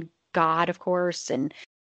to find God, of course. And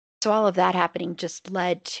so all of that happening just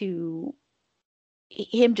led to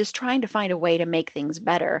him just trying to find a way to make things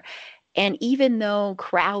better. And even though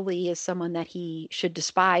Crowley is someone that he should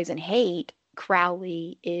despise and hate,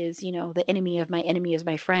 Crowley is, the enemy of my enemy is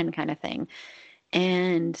my friend kind of thing.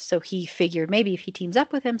 And so he figured maybe if he teams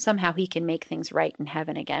up with him, somehow he can make things right in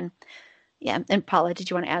heaven again. Yeah. And Paula, did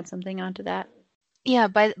you want to add something onto that? Yeah,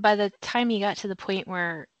 by the time he got to the point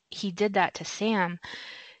where he did that to Sam,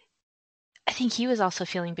 I think he was also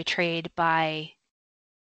feeling betrayed by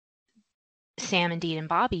Sam and Dean and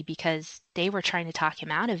Bobby because they were trying to talk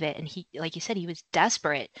him out of it. And he, like you said, he was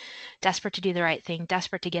desperate to do the right thing,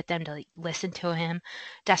 desperate to get them to listen to him,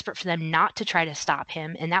 desperate for them not to try to stop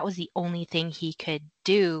him. And that was the only thing he could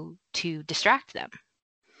do to distract them.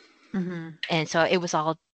 Mm-hmm. And so it was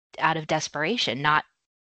all out of desperation, not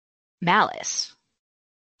malice.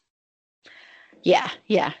 Yeah.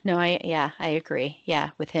 No, I agree. Yeah,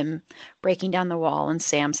 with him breaking down the wall and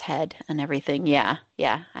Sam's head and everything. Yeah,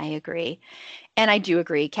 I agree. And I do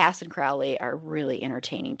agree, Cass and Crowley are really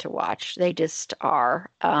entertaining to watch. They just are.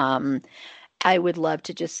 I would love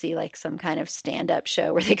to just see like some kind of stand-up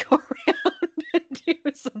show where they go around and do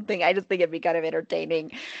something. I just think it'd be kind of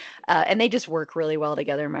entertaining. And they just work really well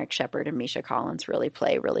together. Mark Shepard and Misha Collins really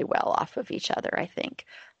play really well off of each other, I think.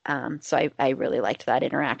 So I really liked that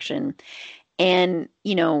interaction. And,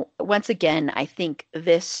 once again, I think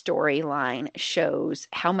this storyline shows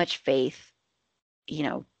how much faith,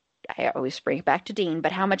 I always bring it back to Dean,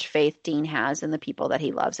 but how much faith Dean has in the people that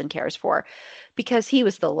he loves and cares for, because he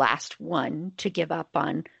was the last one to give up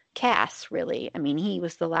on Cass, really. I mean, he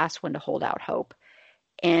was the last one to hold out hope.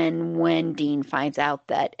 And when Dean finds out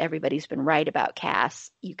that everybody's been right about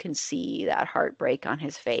Cass, you can see that heartbreak on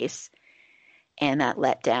his face and that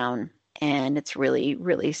letdown. And it's really,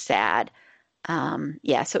 really sad.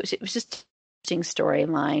 So it was just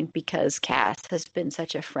storyline because Cass has been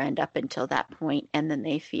such a friend up until that point, and then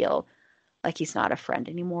they feel like he's not a friend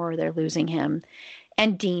anymore. They're losing him.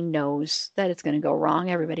 And Dean knows that it's going to go wrong.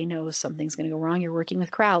 Everybody knows something's going to go wrong. You're working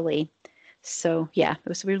with Crowley. So, yeah, it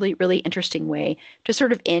was a really, really interesting way to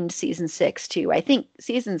sort of end season 6, too. I think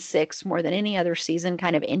season 6, more than any other season,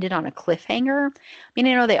 kind of ended on a cliffhanger. I mean,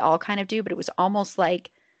 I know they all kind of do, but it was almost like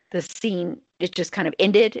the scene, it just kind of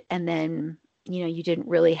ended, and then, you didn't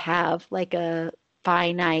really have like a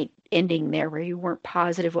finite ending there where you weren't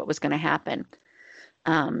positive what was going to happen.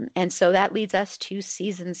 And so that leads us to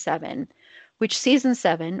season 7, which season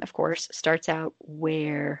 7, of course, starts out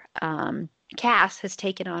where Cass has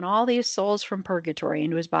taken on all these souls from purgatory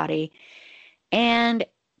into his body, and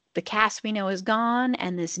the Cass we know is gone,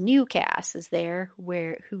 and this new Cass is there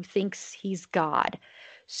who thinks he's God.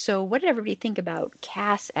 So what did everybody think about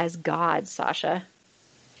Cass as God, Sasha?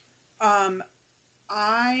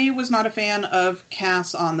 I was not a fan of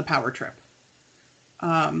Cass on the power trip.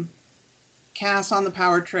 Cass on the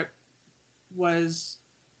power trip was...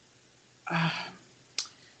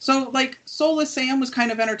 So, like, Soulless Sam was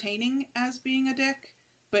kind of entertaining as being a dick,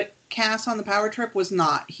 but Cass on the power trip was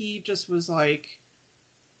not. He just was, like,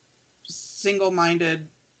 single-minded.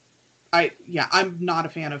 I'm not a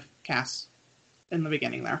fan of Cass in the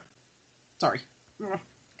beginning there. Sorry.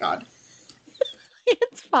 God.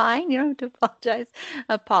 It's fine. You don't have to apologize.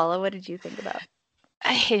 Paula, what did you think about?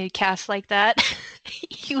 I hated Cass like that.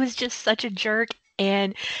 He was just such a jerk.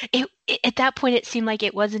 And at that point, it seemed like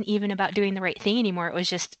it wasn't even about doing the right thing anymore. It was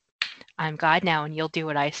just, I'm God now, and you'll do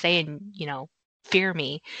what I say, and, fear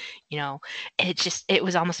me, it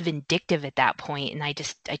was almost vindictive at that point, and I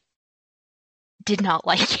did not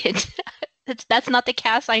like it. That's not the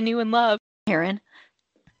Cass I knew and loved. Aaron?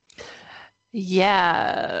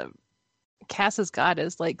 Yeah. Cass's God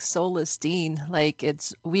is like soulless Dean. Like,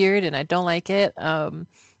 it's weird, and I don't like it.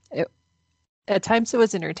 At times it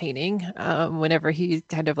was entertaining whenever he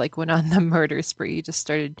kind of like went on the murder spree, just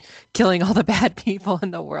started killing all the bad people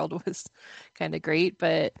in the world was kind of great.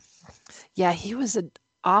 But yeah, he was an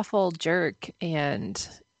awful jerk, and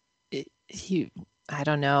I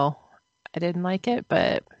don't know. I didn't like it,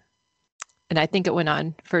 and I think it went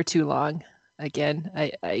on for too long. Again,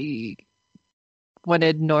 I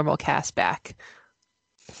wanted normal Cass back.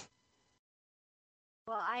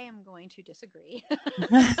 Well, I am going to disagree.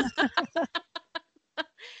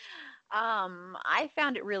 I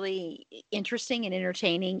found it really interesting and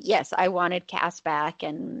entertaining. Yes, I wanted Cass back,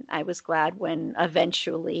 and I was glad when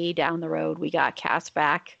eventually down the road we got Cass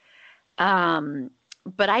back.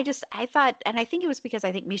 But I thought, and I think it was because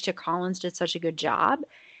I think Misha Collins did such a good job,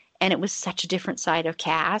 and it was such a different side of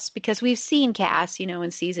Cass because we've seen Cass,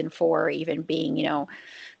 in season 4, even being,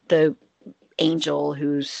 the angel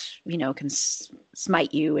who's, can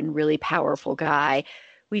smite you and really powerful guy.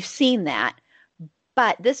 We've seen that.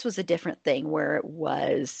 But this was a different thing where it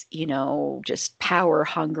was, just power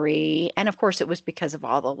hungry. And of course, it was because of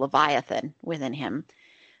all the Leviathan within him,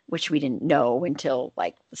 which we didn't know until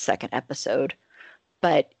like the second episode.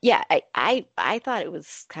 But yeah, I thought it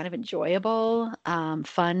was kind of enjoyable,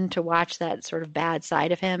 fun to watch that sort of bad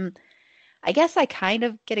side of him. I guess I kind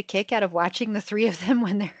of get a kick out of watching the three of them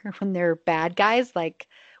when they're bad guys. Like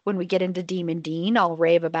when we get into Demon Dean, I'll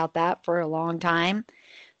rave about that for a long time.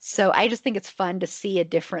 So I just think it's fun to see a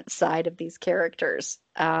different side of these characters.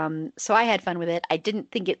 So I had fun with it. I didn't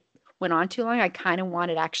think it went on too long. I kind of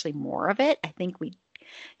wanted actually more of it. I think we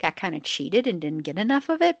got kind of cheated and didn't get enough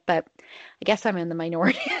of it, but I guess I'm in the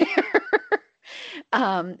minority there.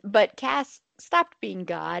 But Cass stopped being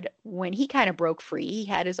God when he kind of broke free. He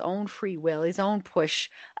had his own free will, his own push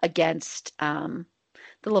against the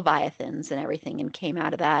Leviathans and everything, and came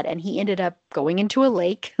out of that. And he ended up going into a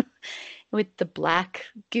lake with the black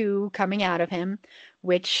goo coming out of him,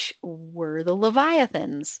 which were the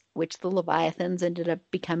Leviathans, which the Leviathans ended up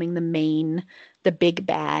becoming the big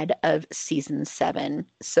bad of season 7.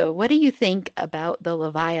 So what do you think about the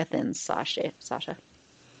Leviathans, Sasha?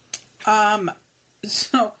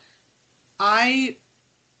 So I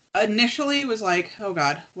initially was like, oh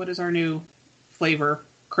God, what is our new flavor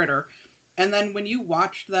critter? And then when you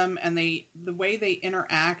watched them and the way they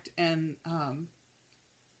interact and,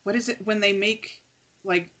 what is it when they make,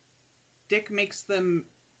 like, Dick makes them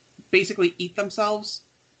basically eat themselves?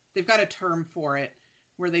 They've got a term for it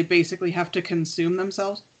where they basically have to consume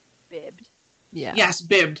themselves. Bibbed. Yeah. Yes,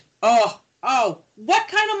 bibbed. Oh, what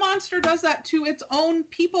kind of monster does that to its own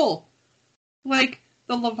people? Like,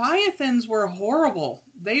 the Leviathans were horrible.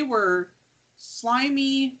 They were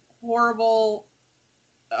slimy, horrible.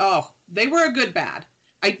 Oh, they were a good bad.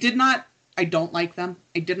 I don't like them.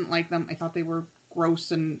 I didn't like them. I thought they were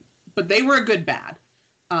gross and but they were a good bad.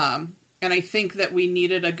 And I think that we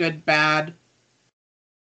needed a good bad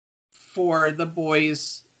for the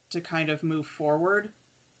boys to kind of move forward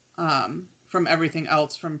from everything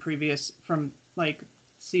else from like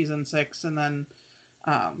season 6, and then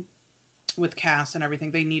with Cass and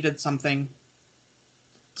everything, they needed something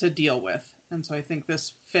to deal with. And so I think this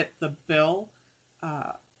fit the bill.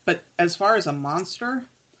 But as far as a monster,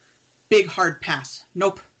 big hard pass.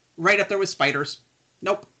 Nope. Right up there with spiders.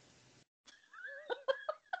 Nope.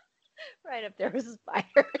 Right up there with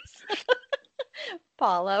spiders.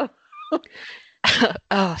 Paulo.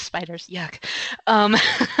 Oh, spiders, yuck.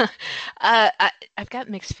 I've got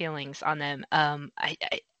mixed feelings on them. I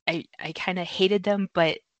kind of hated them,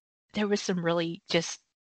 but there was some really just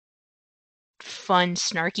fun,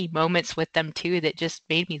 snarky moments with them too that just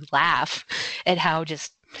made me laugh at how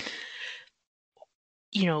just,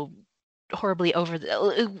 horribly over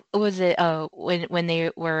the was it when they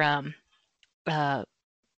were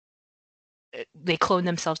they cloned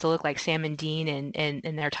themselves to look like Sam and Dean,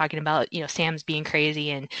 and they're talking about Sam's being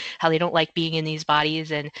crazy and how they don't like being in these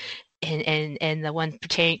bodies, and the one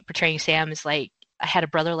portraying Sam is like, I had a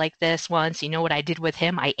brother like this once. You know what I did with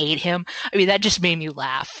him? I ate him. I mean, that just made me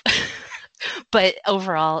laugh. But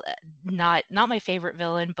overall, not my favorite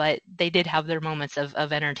villain, but they did have their moments of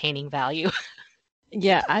entertaining value.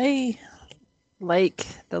 Yeah, I like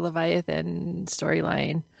the Leviathan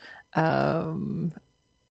storyline.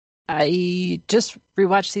 I just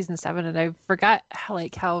rewatched season 7 and I forgot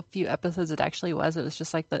how few episodes it actually was. It was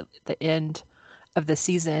just like the end of the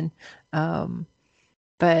season. But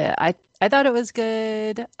I thought it was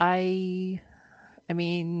good. I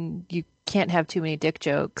mean, you can't have too many dick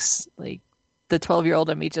jokes. Like the 12-year-old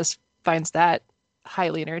in me just finds that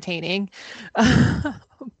highly entertaining. I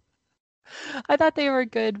thought they were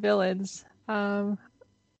good villains.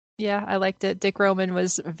 Yeah, I liked it. Dick Roman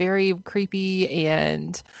was very creepy,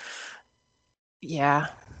 and yeah,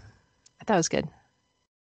 I thought it was good.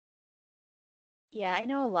 Yeah, I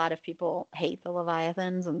know a lot of people hate the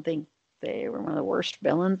Leviathans and think they were one of the worst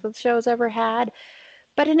villains the show's ever had.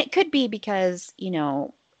 And it could be because,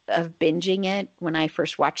 of binging it. When I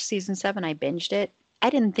first watched season 7, I binged it.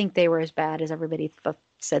 I didn't think they were as bad as everybody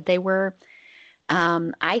said they were.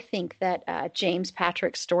 I think that James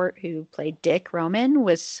Patrick Stewart, who played Dick Roman,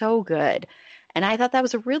 was so good. And I thought that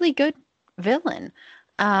was a really good villain.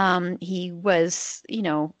 He was,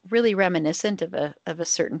 really reminiscent of a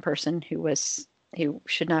certain person who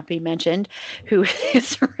should not be mentioned, who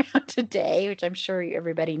is around today, which I'm sure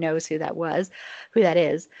everybody knows who that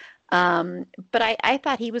is. But I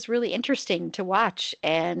thought he was really interesting to watch,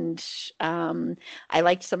 and I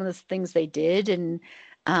liked some of the things they did, and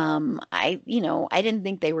I didn't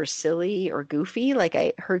think they were silly or goofy. Like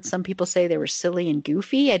I heard some people say they were silly and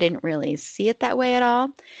goofy. I didn't really see it that way at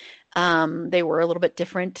all. They were a little bit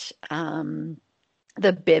different.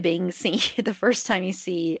 The bibbing scene, the first time you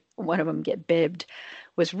see one of them get bibbed,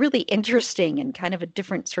 was really interesting and kind of a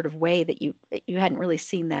different sort of way that you hadn't really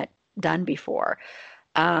seen that done before.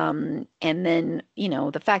 And then,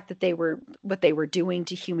 the fact that what they were doing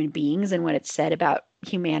to human beings and what it said about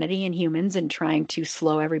humanity and humans and trying to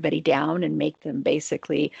slow everybody down and make them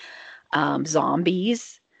basically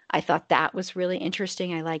zombies. I thought that was really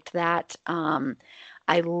interesting. I liked that.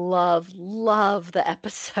 I love the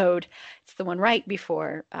episode. It's the one right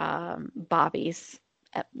before Bobby's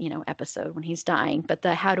episode when he's dying, but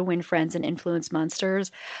the How to Win Friends and Influence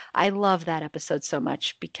Monsters. I love that episode so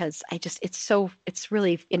much because it's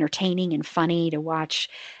really entertaining and funny to watch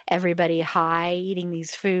everybody high eating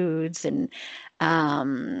these foods, and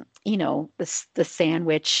the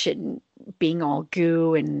sandwich and being all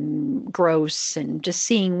goo and gross, and just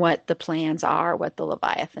seeing what the plans are, what the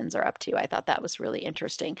Leviathans are up to. I thought that was really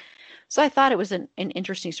interesting. So I thought it was an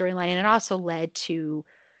interesting storyline, and it also led to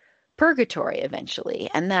Purgatory eventually,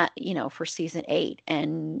 and that, for season 8.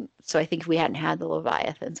 And so I think if we hadn't had the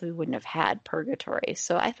Leviathans, we wouldn't have had Purgatory.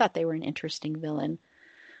 So I thought they were an interesting villain.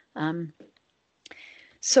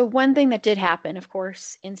 So one thing that did happen, of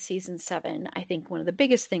course, in season 7, I think one of the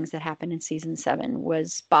biggest things that happened in season 7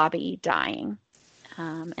 was Bobby dying.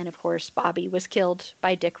 And of course, Bobby was killed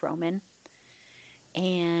by Dick Roman.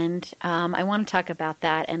 And I want to talk about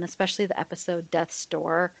that, and especially the episode Death's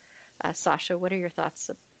Door. Sasha, what are your thoughts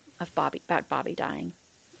about Bobby dying?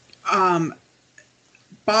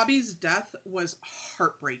 Bobby's death was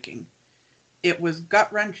heartbreaking. It was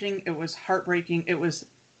gut-wrenching. It was heartbreaking. It was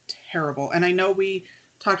terrible. And I know we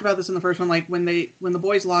talked about this in the first one, like when the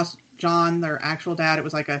boys lost John, their actual dad, it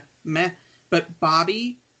was like a meh. But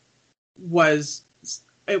Bobby was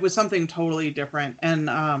something totally different.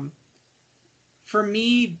 And for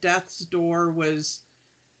me, Death's Door was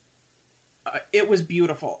it was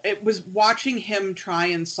beautiful. It was watching him try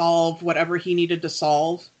and solve whatever he needed to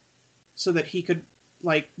solve so that he could,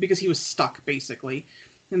 like, because he was stuck basically.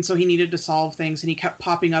 And so he needed to solve things and he kept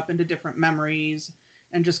popping up into different memories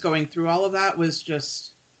and just going through all of that was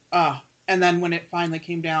just, and then when it finally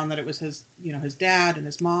came down that it was his, his dad and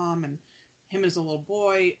his mom and him as a little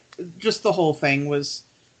boy, just the whole thing was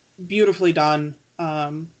beautifully done.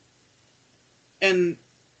 And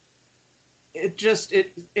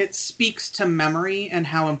it speaks to memory and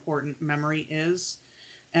how important memory is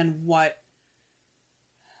and what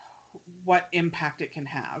impact it can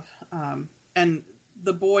have. And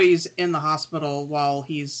the boys in the hospital while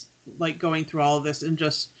he's like going through all of this and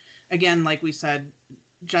just, again, like we said,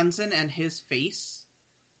 Jensen and his face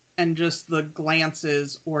and just the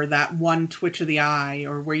glances or that one twitch of the eye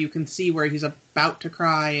or where you can see where he's about to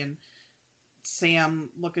cry and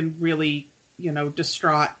Sam looking really,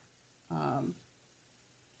 distraught.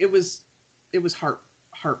 It was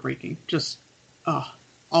heartbreaking. Just,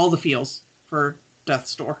 all the feels for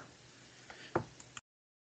Death's Door.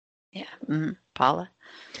 Yeah. Mm-hmm. Paula?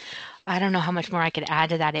 I don't know how much more I could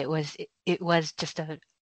add to that. It was just a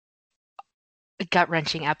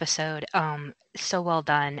gut-wrenching episode. So well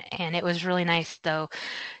done. And it was really nice, though,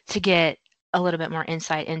 to get a little bit more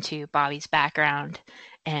insight into Bobby's background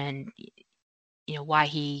and, why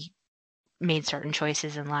he made certain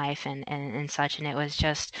choices in life and such. And it was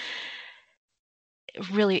just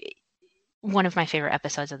really one of my favorite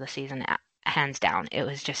episodes of the season, hands down. It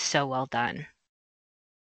was just so well done.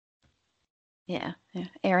 Yeah.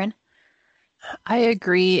 Aaron? I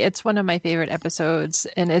agree. It's one of my favorite episodes,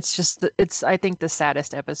 and it's just I think the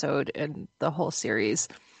saddest episode in the whole series.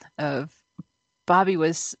 Of Bobby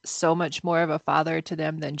was so much more of a father to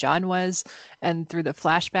them than John was, and through the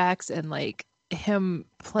flashbacks and like him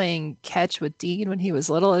playing catch with Dean when he was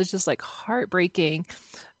little is just like heartbreaking.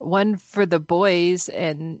 One for the boys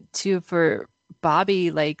and two for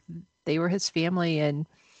Bobby, like they were his family and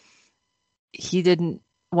he didn't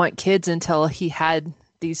want kids until he had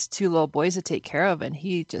these two little boys to take care of and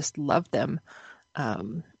he just loved them.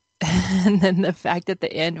 And then the fact at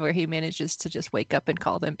the end where he manages to just wake up and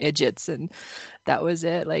call them idiots and that was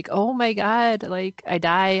it. Like, oh my God, like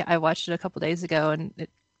I watched it a couple days ago and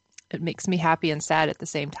it makes me happy and sad at the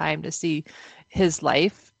same time to see his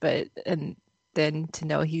life, and then to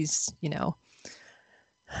know he's,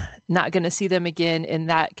 not going to see them again in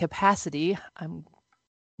that capacity.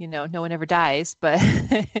 No one ever dies, but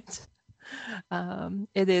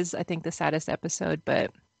it is, I think, the saddest episode,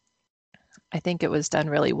 but I think it was done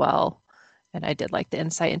really well. And I did like the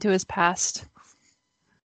insight into his past.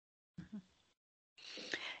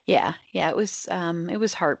 Yeah. It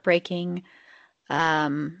was heartbreaking. I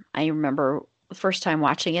remember the first time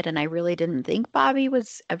watching it, and I really didn't think Bobby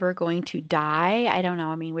was ever going to die. I don't know.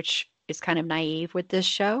 I mean, which is kind of naive with this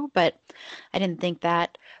show, but I didn't think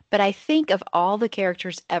that. But I think of all the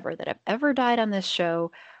characters ever that have ever died on this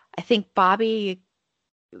show, I think Bobby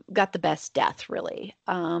got the best death, really.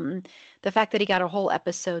 The fact that he got a whole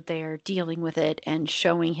episode there dealing with it and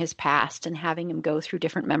showing his past and having him go through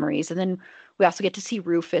different memories. And then we also get to see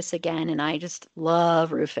Rufus again. And I just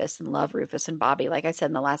love Rufus and Bobby. Like I said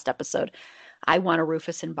in the last episode, I want a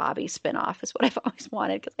Rufus and Bobby spinoff is what I've always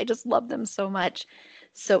wanted because I just love them so much.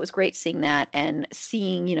 So it was great seeing that and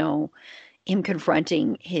seeing, him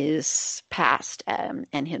confronting his past and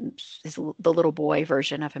the little boy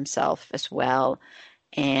version of himself as well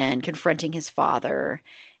and confronting his father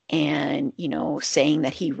and, saying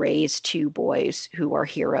that he raised two boys who are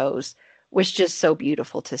heroes was just so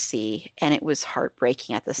beautiful to see. And it was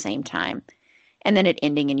heartbreaking at the same time. And then it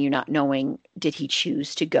ending and you not knowing, did he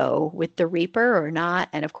choose to go with the Reaper or not?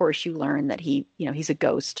 And of course you learn that he's a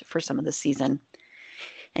ghost for some of the season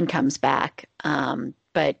and comes back.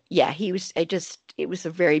 But yeah, it was a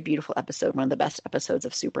very beautiful episode. One of the best episodes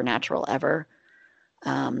of Supernatural ever.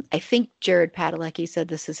 I think Jared Padalecki said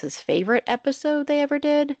this is his favorite episode they ever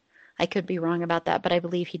did. I could be wrong about that, but I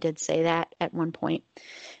believe he did say that at one point.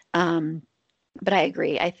 But I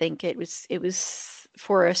agree. I think it was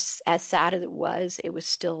for us as sad as it was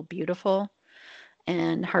still beautiful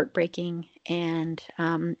and heartbreaking, and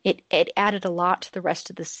it added a lot to the rest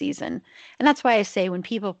of the season. And that's why I say when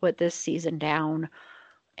people put this season down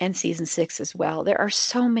and season 6 as well, there are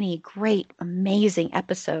so many great, amazing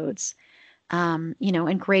episodes.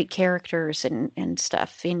 And great characters and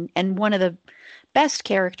stuff. And one of the best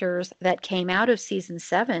characters that came out of season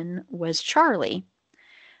 7 was Charlie.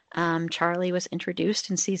 Charlie was introduced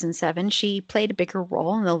in season 7. She played a bigger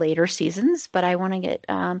role in the later seasons, but I want to get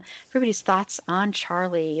everybody's thoughts on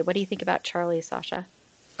Charlie. What do you think about Charlie, Sasha?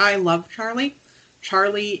 I love Charlie.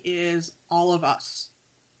 Charlie is all of us.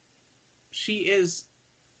 she's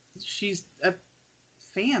a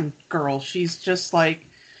fan girl. She's just like,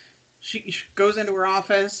 she goes into her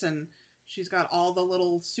office and she's got all the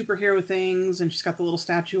little superhero things, and she's got the little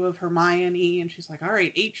statue of Hermione, and she's like, all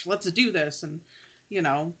right, H, let's do this. And,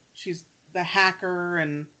 she's the hacker.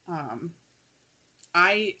 And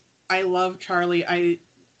I love Charlie.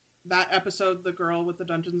 That episode, the girl with the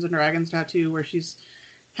Dungeons and Dragons tattoo, where she's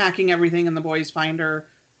hacking everything and the boys find her.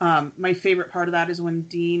 My favorite part of that is when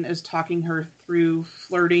Dean is talking her through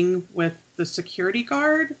flirting with the security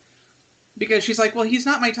guard, because she's like, well, he's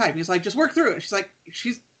not my type. He's like, just work through it. She's like,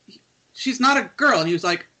 she's not a girl. And he was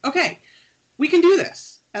like, okay, we can do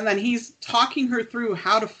this. And then he's talking her through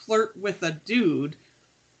how to flirt with a dude.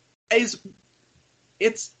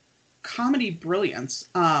 It's comedy brilliance.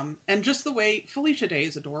 And just the way Felicia Day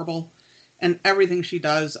is adorable, and everything she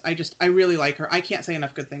does, I really like her. I can't say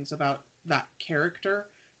enough good things about that character.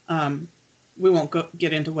 We won't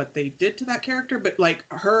get into what they did to that character, but like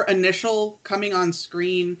her initial coming on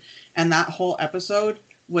screen and that whole episode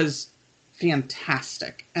was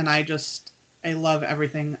fantastic. And I love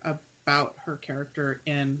everything about her character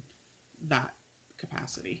in that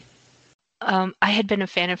capacity. I had been a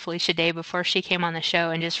fan of Felicia Day before she came on the show,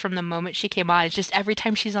 and just from the moment she came on, it's just every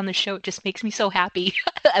time she's on the show, it just makes me so happy.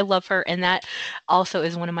 I love her, and that also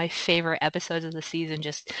is one of my favorite episodes of the season.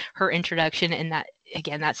 Just her introduction, and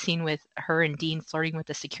that scene with her and Dean flirting with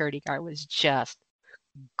the security guard was just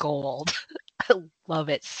gold. I love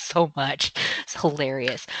it so much. It's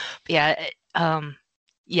hilarious. But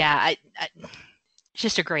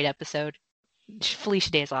just a great episode. Felicia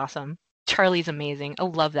Day is awesome. Charlie's amazing. I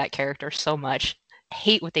love that character so much.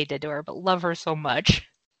 Hate what they did to her, but love her so much.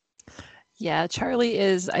 Yeah, Charlie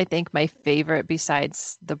is, I think, my favorite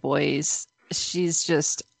besides the boys. She's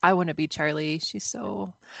just, I want to be Charlie.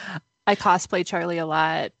 I cosplay Charlie a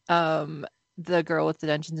lot. The girl with the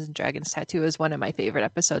Dungeons and Dragons tattoo is one of my favorite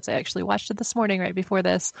episodes. I actually watched it this morning right before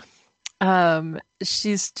this.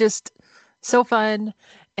 She's just so fun,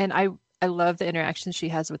 and I love the interactions she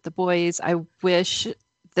has with the boys. I wish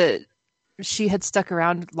that she had stuck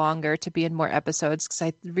around longer to be in more episodes, because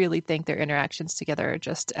I really think their interactions together are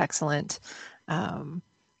just excellent.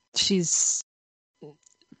 She's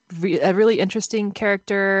a really interesting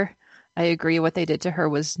character. I agree what they did to her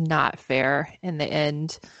was not fair in the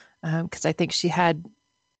end, because I think she had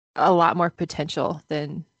a lot more potential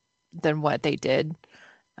than what they did.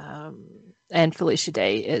 And Felicia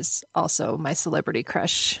Day is also my celebrity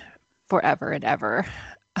crush forever and ever.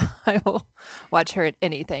 I will watch her at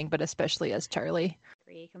anything, but especially as Charlie.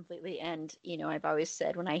 Agree completely. And, I've always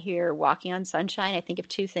said when I hear Walking on Sunshine, I think of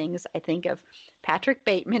two things. I think of Patrick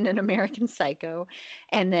Bateman in American Psycho,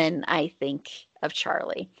 and then I think of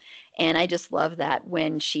Charlie. And I just love that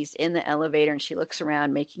when she's in the elevator and she looks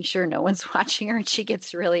around, making sure no one's watching her, and she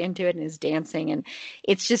gets really into it and is dancing. And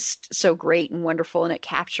it's just so great and wonderful. And it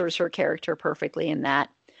captures her character perfectly in that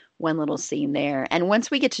one little scene there. And once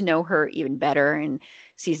we get to know her even better in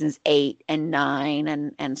seasons 8 and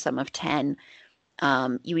 9 and some of 10,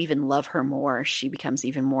 you even love her more. She becomes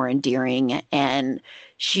even more endearing, and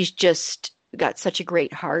she's just got such a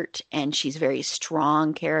great heart, and she's a very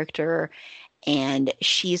strong character, and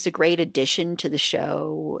she's a great addition to the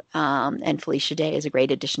show. And Felicia Day is a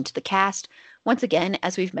great addition to the cast. Once again,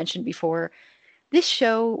 as we've mentioned before, this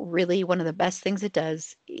show really, one of the best things it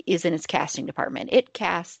does is in its casting department. It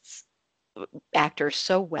casts actors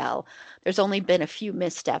so well. There's only been a few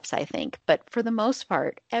missteps, I think, but for the most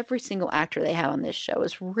part, every single actor they have on this show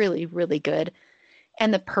is really, really good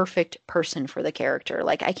and the perfect person for the character.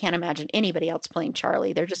 Like, I can't imagine anybody else playing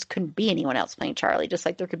Charlie. There just couldn't be anyone else playing Charlie, just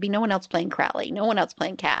like there could be no one else playing Crowley, no one else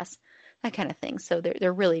playing Cass, that kind of thing. So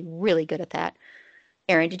they're really, really good at that.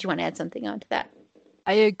 Erin, did you want to add something on to that?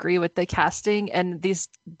 I agree with the casting, and these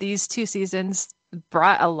 2 seasons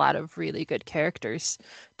brought a lot of really good characters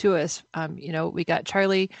to us. We got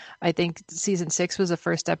Charlie. I think season 6 was the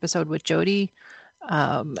first episode with Jodie,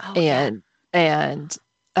 and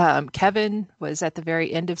Kevin was at the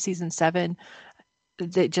very end of season 7.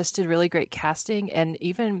 They just did really great casting, and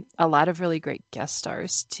even a lot of really great guest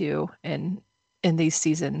stars too in these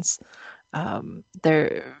seasons.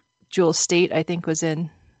 Jewel State, I think, was in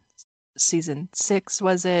season 6,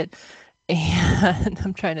 was it? And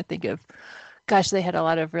I'm trying to think of, gosh, they had a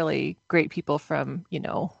lot of really great people from,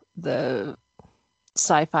 the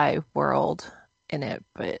sci-fi world in it.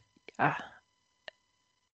 But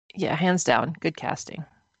yeah, hands down, good casting.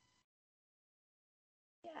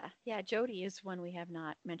 Yeah, Jodie is one we have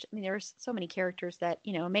not mentioned. I mean, there's so many characters that,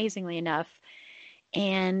 amazingly enough.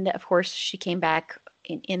 And of course, she came back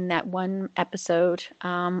in that one episode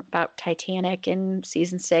about Titanic in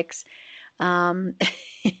season 6. um,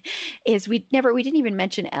 is we didn't even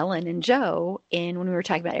mention Ellen and Joe in when we were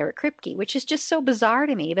talking about Eric Kripke, which is just so bizarre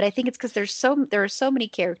to me. But I think it's because there are so many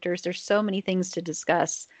characters, there's so many things to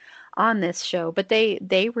discuss on this show. But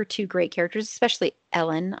they were two great characters, especially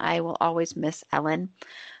Ellen. I will always miss Ellen.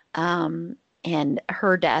 And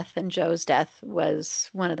her death and Joe's death was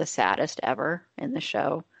one of the saddest ever in the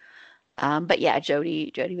show. But yeah,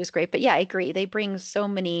 Jody was great. But yeah, I agree. They bring so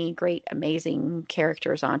many great, amazing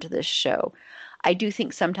characters onto this show. I do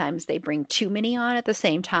think sometimes they bring too many on at the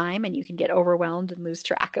same time, and you can get overwhelmed and lose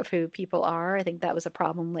track of who people are. I think that was a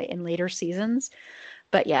problem in later seasons.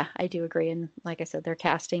 But yeah, I do agree. And like I said, their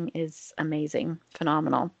casting is amazing,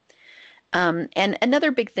 phenomenal. And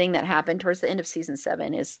another big thing that happened towards the end of season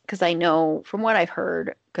 7 is because I know from what I've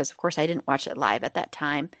heard, because of course I didn't watch it live at that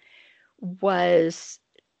time, was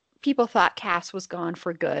people thought Cass was gone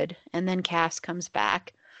for good, and then Cass comes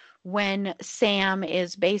back when Sam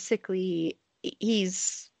is basically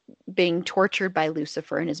he's being tortured by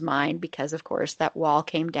Lucifer in his mind because, of course, that wall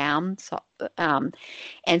came down. So,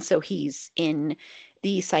 and so he's in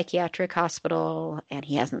the psychiatric hospital and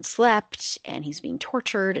he hasn't slept and he's being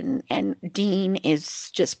tortured and Dean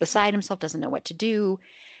is just beside himself, doesn't know what to do.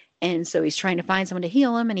 And so he's trying to find someone to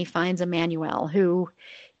heal him and he finds Emmanuel, who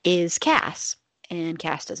is Cass. And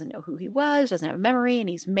Cass doesn't know who he was, doesn't have a memory, and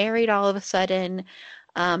he's married all of a sudden.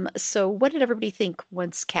 So what did everybody think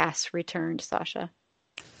once Cass returned, Sasha?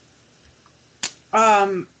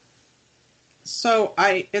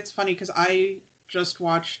 It's funny because I just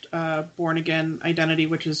watched Born Again Identity,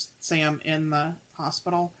 which is Sam in the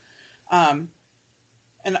hospital. And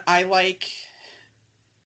I like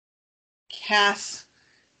Cass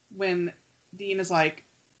when Dean is like,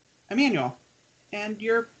 Emmanuel, and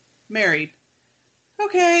you're married.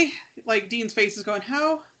 Okay. Like Dean's face is going,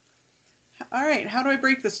 all right, how do I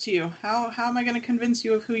break this to you? How am I going to convince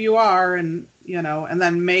you of who you are? And, and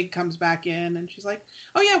then Meg comes back in and she's like,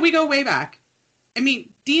 oh yeah, we go way back. I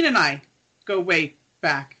mean, Dean and I go way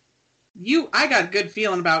back. I got a good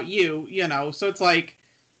feeling about you, so it's like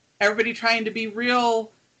everybody trying to be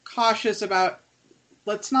real cautious about,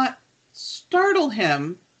 let's not startle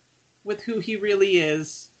him with who he really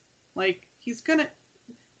is. Like,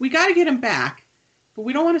 we got to get him back, but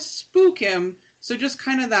we don't want to spook him. So just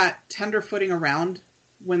kind of that tender footing around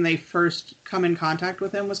when they first come in contact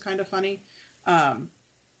with him was kind of funny. And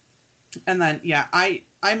then, yeah, I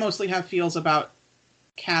mostly have feels about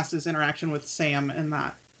Cass's interaction with Sam and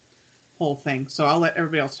that whole thing. So I'll let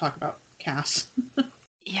everybody else talk about Cass.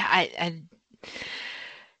 Yeah, I'm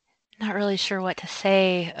not really sure what to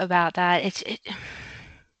say about that.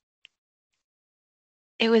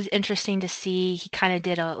 It was interesting to see. He kind of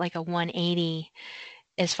did a 180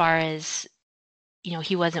 as far as,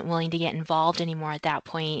 he wasn't willing to get involved anymore at that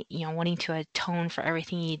point, wanting to atone for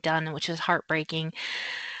everything he'd done, which was heartbreaking,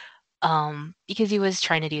 because he was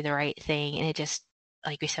trying to do the right thing. And it just,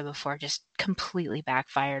 like we said before, just completely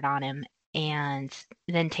backfired on him. And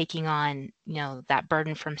then taking on, that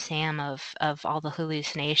burden from Sam of all the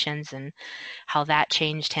hallucinations and how that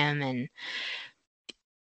changed him. And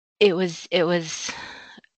it was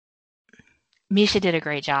Misha did a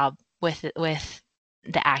great job with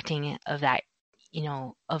the acting of that,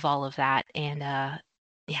 of all of that. And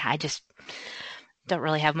yeah, I just don't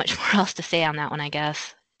really have much more else to say on that one, I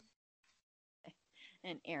guess.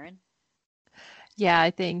 And Aaron? Yeah,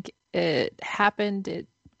 I think it happened. It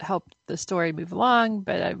helped the story move along,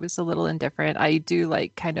 but I was a little indifferent. I do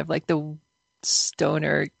like kind of like the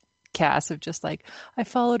stoner cast of just like, I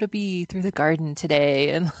followed a bee through the garden today,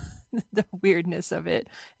 and the weirdness of it.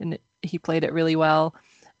 And he played it really well.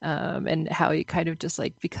 And how he kind of just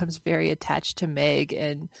like becomes very attached to Meg,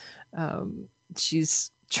 and she's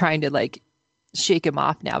trying to like shake him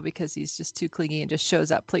off now because he's just too clingy and just shows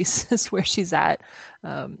up places where she's at.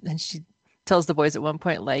 And she tells the boys at one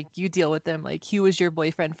point, like, you deal with them, like he was your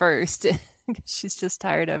boyfriend first. She's just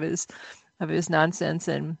tired of his nonsense.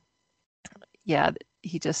 And yeah,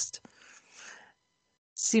 he just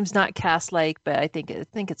seems not cast like, but I think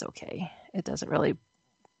it's okay. It doesn't really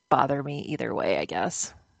bother me either way, I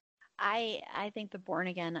guess. I think the Born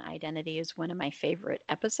Again Identity is one of my favorite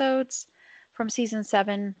episodes from season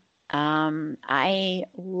 7. I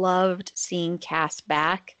loved seeing Cass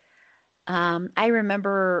back. I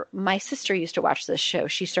remember my sister used to watch this show.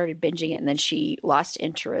 She started binging it and then she lost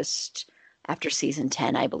interest after season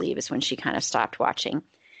 10, I believe, is when she kind of stopped watching.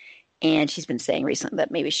 And she's been saying recently that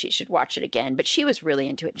maybe she should watch it again. But she was really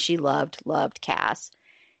into it and she loved Cass.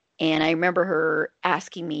 And I remember her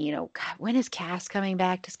asking me, God, when is Cass coming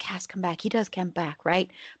back? Does Cass come back? He does come back,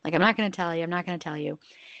 right? Like, I'm not going to tell you. I'm not going to tell you.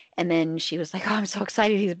 And then she was like, oh, I'm so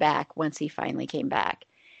excited he's back once he finally came back.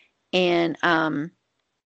 And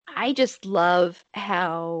I just love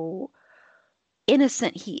how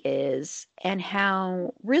innocent he is and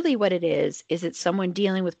how really what it is it's someone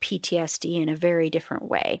dealing with PTSD in a very different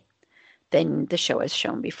way than the show has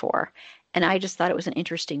shown before. And I just thought it was an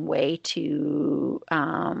interesting way to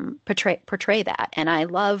portray that. And I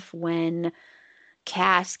love when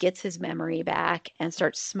Cass gets his memory back and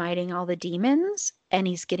starts smiting all the demons. And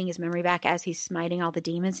he's getting his memory back as he's smiting all the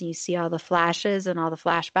demons. And you see all the flashes and all the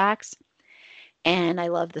flashbacks. And I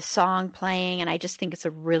love the song playing. And I just think it's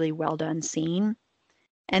a really well done scene.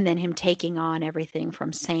 And then him taking on everything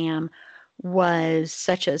from Sam was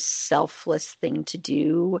such a selfless thing to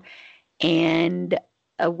do and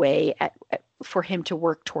a way for him to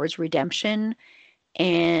work towards redemption.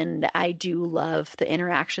 And I do love the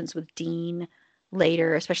interactions with Dean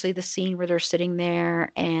later, especially the scene where they're sitting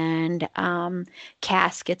there and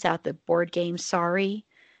Cass gets out the board game Sorry,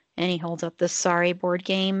 and he holds up the Sorry board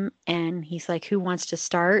game and he's like, who wants to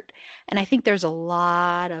start? And I think there's a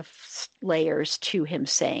lot of layers to him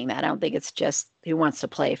saying that. I don't think it's just who wants to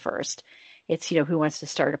play first. It's, who wants to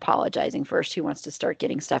start apologizing first, who wants to start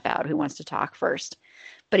getting stuff out, who wants to talk first.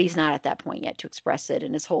 But he's not at that point yet to express it.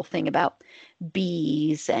 And his whole thing about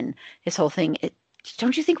bees and his whole thing,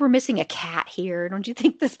 don't you think we're missing a cat here? Don't you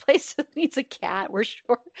think this place needs a cat? We're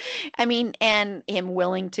sure. I mean, and him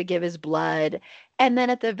willing to give his blood. And then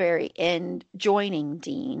at the very end, joining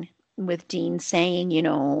Dean, with Dean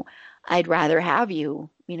saying, I'd rather have you,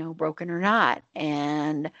 broken or not.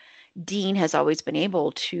 And Dean has always been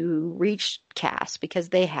able to reach Cass because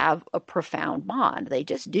they have a profound bond. They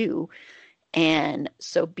just do. And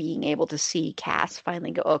so being able to see Cass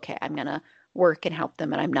finally go, okay, I'm going to work and help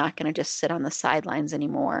them and I'm not going to just sit on the sidelines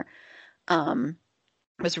anymore,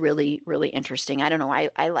 was really, really interesting. I don't know.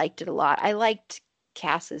 I liked it a lot. I liked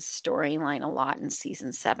Cass's storyline a lot in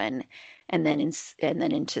season 7 and then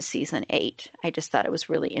into season 8. I just thought it was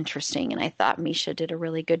really interesting. And I thought Misha did a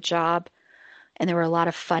really good job. And there were a lot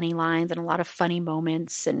of funny lines and a lot of funny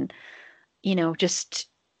moments and, just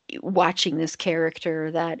watching this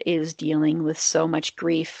character that is dealing with so much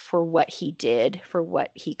grief for what he did, for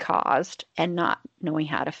what he caused, and not knowing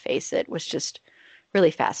how to face it was just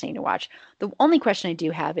really fascinating to watch. The only question I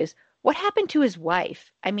do have is what happened to his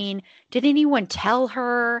wife? I mean, did anyone tell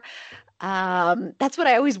her? That's what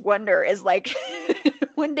I always wonder is like,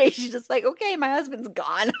 one day she's just like, okay, my husband's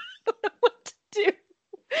gone. I don't know what to do.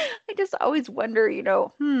 I just always wonder, I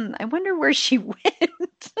wonder where she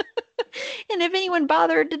went. And if anyone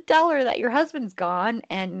bothered to tell her that your husband's gone,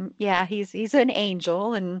 and yeah, he's an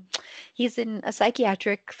angel and he's in a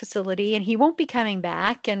psychiatric facility and he won't be coming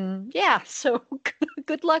back. And yeah, so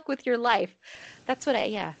good luck with your life. That's what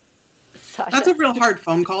Sasha. That's a real hard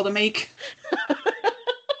phone call to make.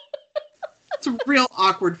 It's a real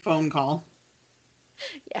awkward phone call.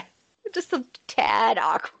 Yeah, just a tad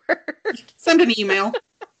awkward. Send an email.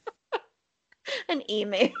 An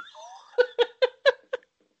email.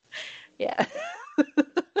 Yeah.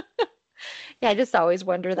 Yeah, I just always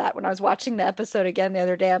wonder that when I was watching the episode again the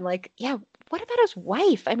other day, I'm like, yeah, what about his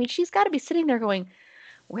wife? I mean, she's got to be sitting there going,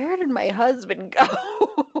 where did my husband go?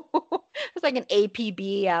 It's like an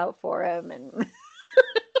APB out for him and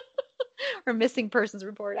or missing persons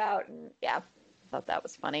report out. And yeah, I thought that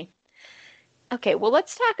was funny. Okay, well,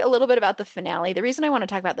 let's talk a little bit about the finale. The reason I want to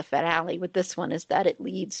talk about the finale with this one is that it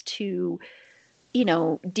leads to,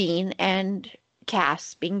 Dean and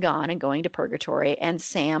Cass being gone and going to purgatory and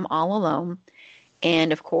Sam all alone.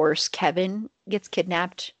 And of course, Kevin gets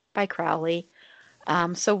kidnapped by Crowley.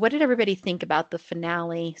 So what did everybody think about the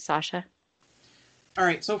finale, Sasha? All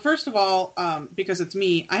right. So first of all, because it's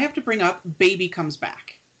me, I have to bring up Baby Comes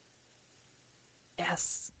Back.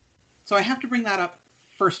 Yes. So I have to bring that up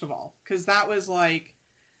first of all, because that was like,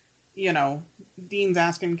 Dean's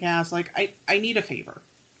asking Cass, like, I need a favor.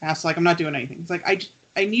 Cass, like, I'm not doing anything. It's like,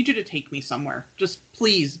 I need you to take me somewhere. Just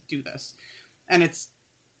please do this. And it's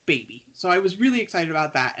Baby. So I was really excited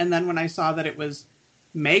about that. And then when I saw that it was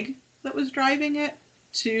Meg that was driving it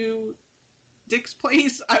to Dick's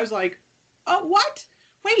place, I was like, oh, what?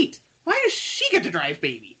 Wait, why does she get to drive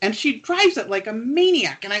Baby? And she drives it like a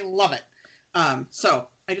maniac, and I love it. So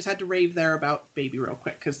I just had to rave there about Baby real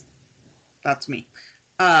quick, because that's me.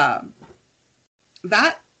 That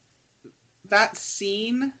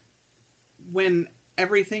scene when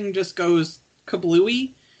everything just goes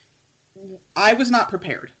kablooey, I was not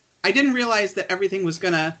prepared. I didn't realize that everything was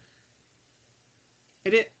gonna...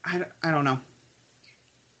 I don't know.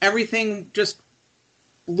 Everything just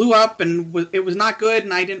blew up and it was not good,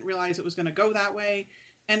 and I didn't realize it was going to go that way.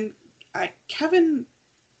 And Kevin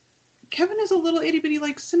is a little itty bitty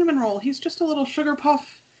like cinnamon roll. He's just a little sugar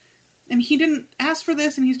puff. and he didn't ask for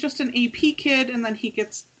this, and he's just an AP kid, and then he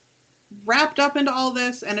gets wrapped up into all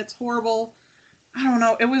this, and it's horrible. I don't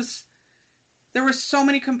know. There were so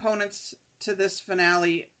many components to this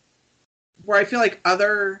finale where I feel like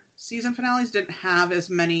other season finales didn't have as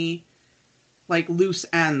many like loose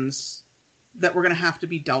ends that were going to have to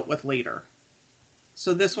be dealt with later.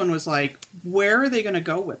 So this one was like, where are they going to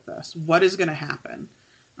go with this? What is going to happen?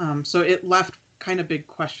 So it left kind of big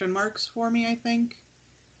question marks for me, I think,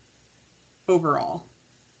 overall.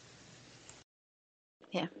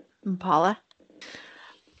 Yeah. And Paula?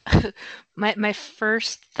 My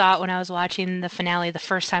first thought when I was watching the finale, the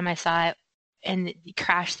first time I saw it, and he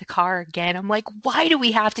crashed the car again, I'm like, why do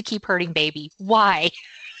we have to keep hurting baby? Why?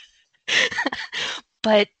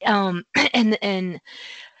 But and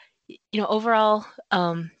overall,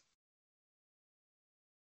 good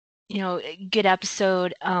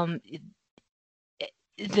episode.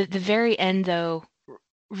 The very end though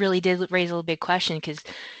really did raise a little big question, because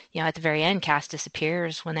at the very end Cass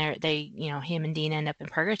disappears when him and Dean end up in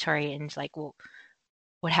purgatory, and it's like, well,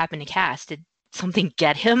 what happened to Cass? Did something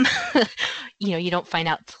get him? You don't find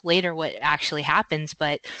out later what actually happens,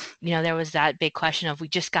 but there was that big question of, we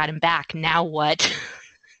just got him back, now what?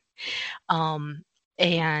 And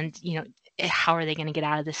how are they going to get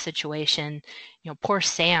out of this situation? Poor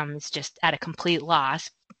Sam is just at a complete loss.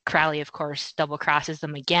 Crowley, of course, double crosses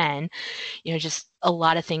them again. Just a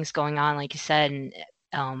lot of things going on, like you said, and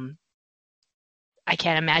I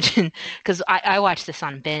can't imagine, because I watched this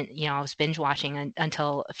on binge. I was binge watching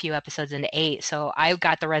until a few episodes into 8, so I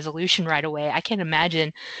got the resolution right away. I can't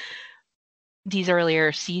imagine these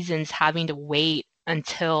earlier seasons having to wait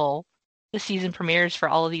until the season premieres for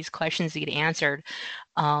all of these questions to get answered.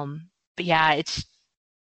 But yeah, it's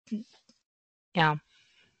yeah.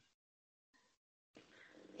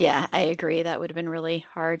 Yeah, I agree. That would have been really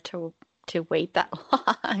hard to wait that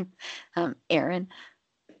long. Erin?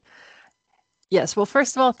 Yes. Well,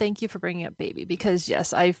 first of all, thank you for bringing up baby, because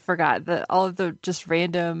yes, I forgot that all of the just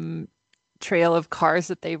random trail of cars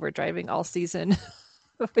that they were driving all season,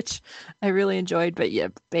 which I really enjoyed. But yeah,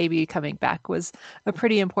 baby coming back was a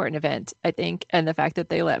pretty important event, I think. And the fact that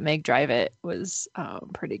they let Meg drive it was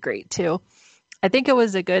pretty great too. I think it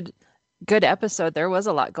was a good episode. There was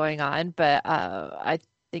a lot going on, but I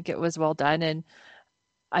think it was well done. And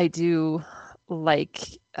I do like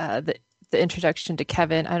the introduction to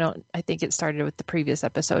Kevin. I think it started with the previous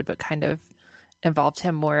episode, but kind of involved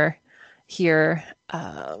him more here.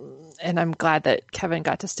 And I'm glad that Kevin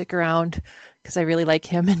got to stick around, because I really like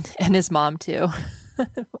him and his mom too.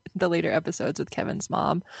 The later episodes with Kevin's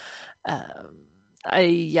mom.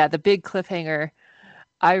 The big cliffhanger.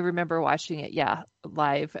 I remember watching it,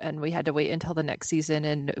 live, and we had to wait until the next season,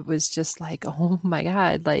 and it was just like, oh my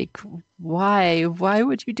God, like, why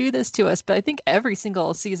would you do this to us? But I think every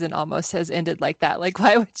single season almost has ended like that. Like,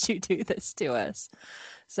 why would you do this to us?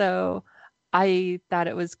 So I thought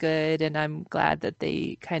it was good, and I'm glad that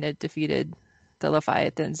they kind of defeated the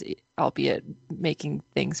Leviathans, albeit making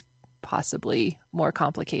things possibly more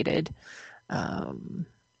complicated. And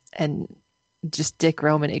just Dick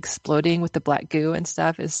Roman exploding with the black goo and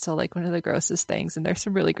stuff is still like one of the grossest things. And there's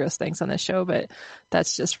some really gross things on this show, but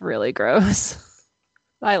that's just really gross.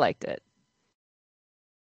 I liked it.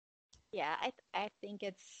 Yeah, I think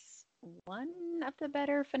it's one of the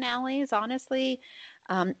better finales, honestly.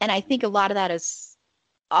 And I think a lot of that is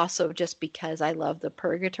also just because I love the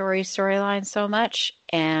Purgatory storyline so much.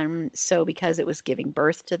 And so because it was giving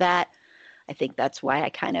birth to that, I think that's why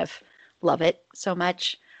I kind of love it so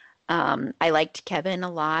much. I liked Kevin a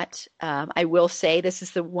lot. I will say this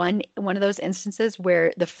is the one of those instances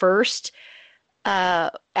where the first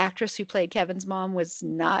actress who played Kevin's mom was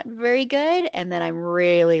not very good, and then I'm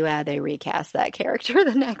really glad they recast that character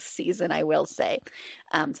the next season, I will say.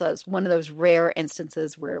 So it's one of those rare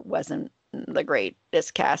instances where it wasn't the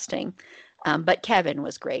greatest casting. But Kevin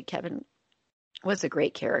was great. Kevin was a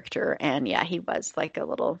great character, and yeah, he was like a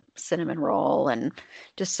little cinnamon roll and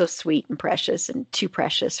just so sweet and precious, and too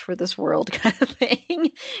precious for this world kind of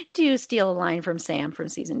thing. To steal a line from Sam from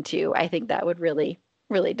season 2, I think that would really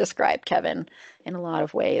describe Kevin in a lot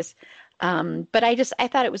of ways. But I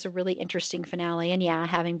thought it was a really interesting finale, and yeah,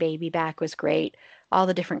 having baby back was great. All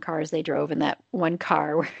the different cars they drove in that one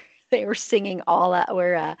car where they were singing all out,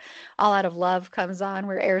 where all out of love comes on,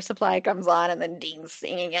 where air supply comes on, and then Dean's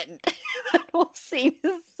singing it. And that whole scene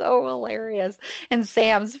is so hilarious. And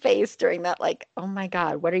Sam's face during that, like, oh my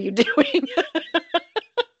God, what are you doing?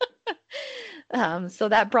 So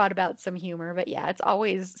that brought about some humor. But yeah, it's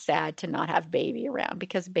always sad to not have Baby around,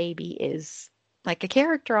 because Baby is like a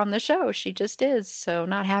character on the show. She just is. So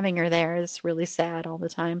not having her there is really sad all the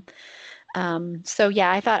time. So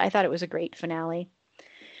yeah, I thought it was a great finale.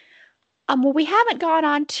 Well, we haven't gone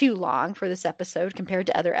on too long for this episode compared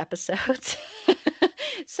to other episodes.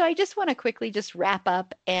 So I just want to quickly just wrap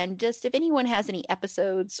up and just if anyone has any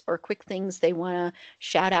episodes or quick things they want to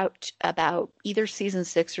shout out about either season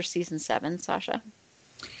 6 or season 7, Sasha.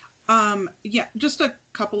 Yeah, just a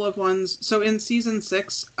couple of ones. So in season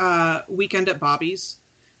 6, Weekend at Bobby's,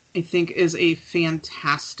 I think is a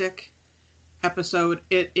fantastic episode.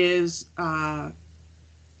 It is,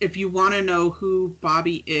 if you want to know who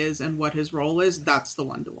Bobby is and what his role is, that's the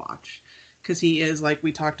one to watch. Because he is, like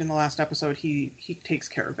we talked in the last episode, he takes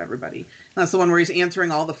care of everybody. That's the one where he's answering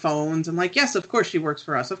all the phones and like, yes, of course she works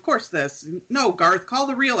for us. Of course this. No, Garth, call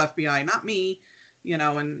the real FBI, not me.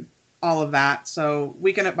 And all of that. So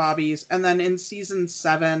Weekend at Bobby's. And then in season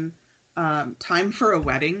 7, Time for a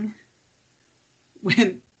Wedding,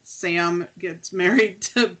 when Sam gets married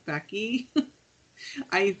to Becky,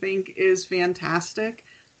 I think is fantastic.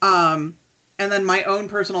 And then my own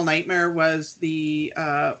personal nightmare was the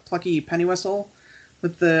Plucky Penny Whistle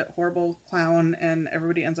with the horrible clown and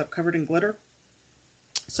everybody ends up covered in glitter.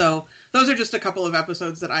 So those are just a couple of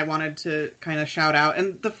episodes that I wanted to kind of shout out.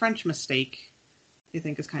 And The French Mistake, I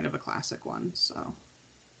think, is kind of a classic one. So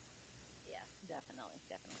Yeah, definitely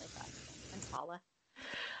classic. And Paula.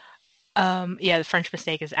 Yeah, The French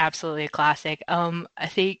Mistake is absolutely a classic. I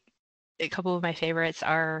think a couple of my favorites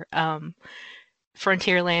are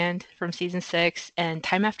Frontierland from season 6 and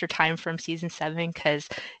Time After Time from season 7 because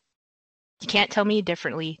you can't tell me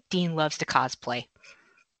differently. Dean loves to cosplay.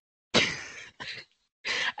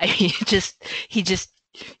 I mean,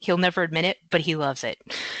 he'll never admit it, but he loves it.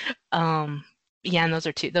 Yeah, and those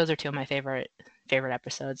are two of my favorite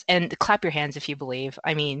episodes. And clap your hands if you believe.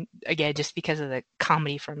 I mean, again, just because of the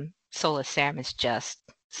comedy from Soulless Sam is just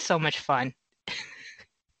so much fun.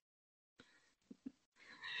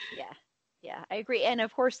 Yeah, I agree. And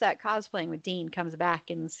of course, that cosplaying with Dean comes back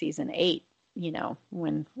in season 8,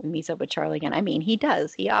 when we meet up with Charlie again. I mean, he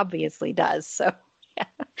does. He obviously does. So, yeah.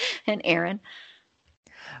 And Aaron.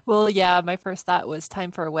 Well, yeah, my first thought was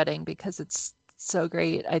Time for a Wedding because it's so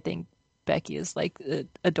great. I think Becky is like an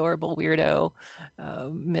adorable weirdo,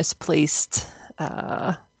 misplaced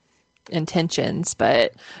intentions,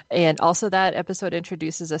 and also that episode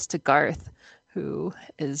introduces us to Garth, who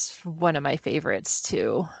is one of my favorites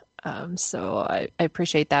too. So I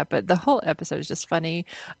appreciate that, but the whole episode is just funny.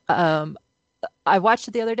 I watched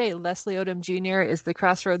it the other day. Leslie Odom Jr. is the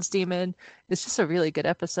Crossroads Demon. It's just a really good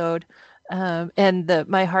episode. And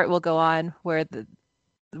My Heart Will Go On,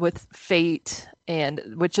 with Fate, and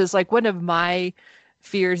which is like one of my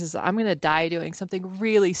fears is I'm gonna die doing something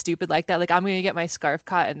really stupid like that. Like I'm gonna get my scarf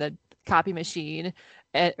caught in the copy machine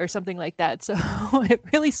or something like that. So it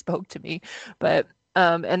really spoke to me. But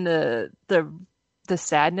and the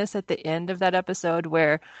sadness at the end of that episode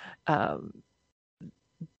where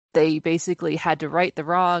they basically had to right the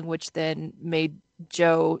wrong, which then made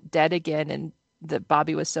Joe dead again, and that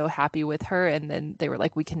Bobby was so happy with her, and then they were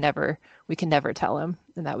like, we can never tell him,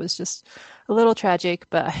 and that was just a little tragic,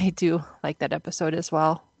 but I do like that episode as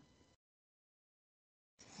well.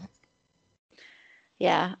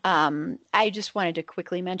 Yeah, I just wanted to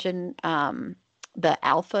quickly mention the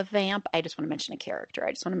Alpha Vamp. I just want to mention a character.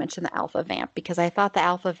 I just want to mention the Alpha Vamp because I thought the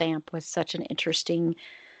Alpha Vamp was such an interesting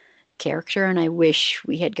character and I wish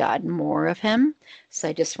we had gotten more of him. So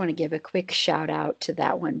I just want to give a quick shout out to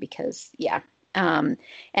that one because, yeah. And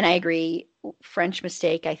I agree. French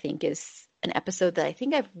Mistake, I think, is an episode that I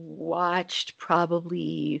think I've watched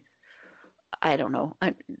probably, I don't know,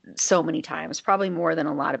 so many times, probably more than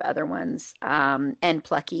a lot of other ones. And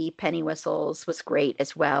Plucky Penny Whistles was great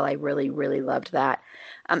as well. I really, really loved that.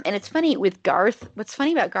 And it's funny with Garth. What's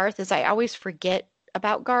funny about Garth is I always forget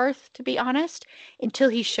about Garth, to be honest, until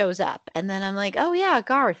he shows up. And then I'm like, oh, yeah,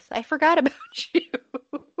 Garth, I forgot about you.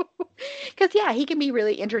 Because, yeah, he can be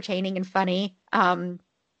really entertaining and funny.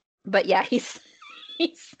 But, yeah, he's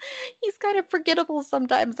he's kind of forgettable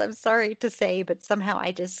sometimes, I'm sorry to say, but somehow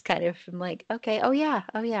I just kind of am like, okay, oh yeah,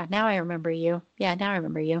 now I remember you. Yeah, now I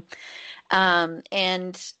remember you.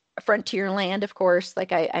 And Frontierland, of course,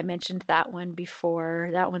 like I mentioned that one before.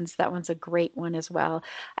 That one's a great one as well.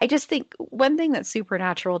 I just think one thing that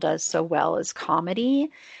Supernatural does so well is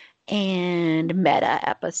comedy and meta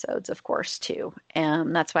episodes, of course, too.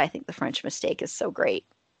 And that's why I think The French Mistake is so great,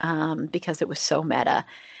 because it was so meta.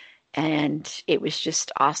 And it was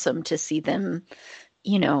just awesome to see them,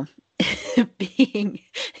 you know, being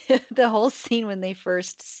the whole scene when they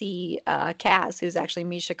first see Cass, who's actually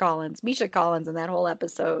Misha Collins. Misha Collins in that whole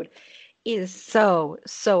episode is so,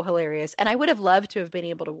 so hilarious. And I would have loved to have been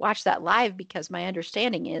able to watch that live because my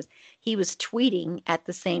understanding is he was tweeting at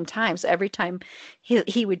the same time. So every time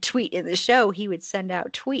he would tweet in the show, he would send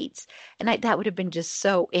out tweets. And that would have been just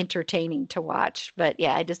so entertaining to watch. But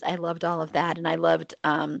yeah, I loved all of that. And I loved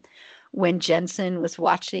when Jensen was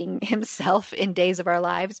watching himself in Days of Our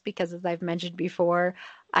Lives, because as I've mentioned before,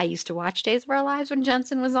 I used to watch Days of Our Lives when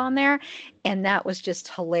Jensen was on there, and that was just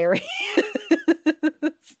hilarious.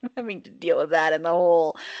 Having to deal with that and the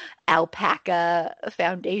whole alpaca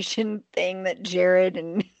foundation thing that Jared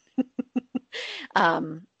and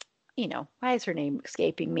um why is her name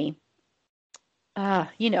escaping me?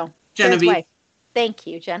 Jared's Genevieve. wife. Thank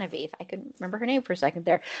you, Genevieve. I couldn't remember her name for a second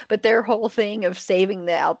there, but their whole thing of saving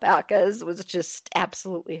the alpacas was just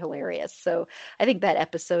absolutely hilarious. So I think that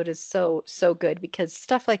episode is so, so good because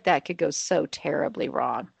stuff like that could go so terribly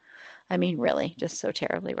wrong. I mean, really, just so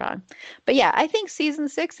terribly wrong. But yeah, I think season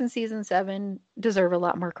 6 and season 7 deserve a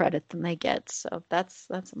lot more credit than they get. So that's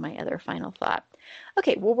my other final thought.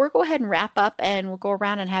 Okay, well, we'll go ahead and wrap up and we'll go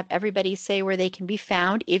around and have everybody say where they can be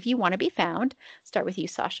found if you want to be found. Start with you,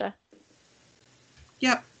 Sasha.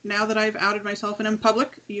 Yep. Now that I've outed myself and in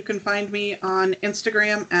public, you can find me on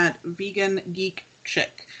Instagram at Vegan Geek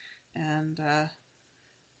Chick. And yeah,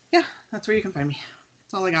 that's where you can find me.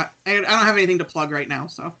 That's all I got. I don't have anything to plug right now,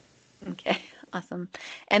 so. Okay, awesome.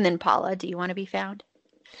 And then Paula, do you want to be found?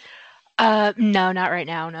 No, not right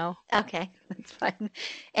now, no. Okay, that's fine.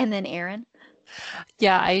 And then Erin?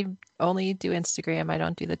 Yeah, I only do Instagram. I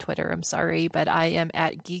don't do the Twitter. I'm sorry, but I am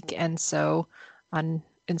at Geek and So on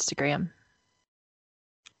Instagram.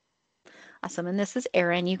 Awesome. And this is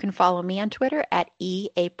Erin. You can follow me on Twitter at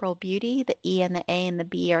eAprilBeauty. The E and the A and the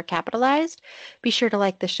B are capitalized. Be sure to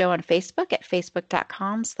like the show on Facebook at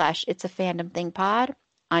facebook.com/itsafandom-thing-pod.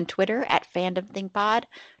 On Twitter at fandomthingpod.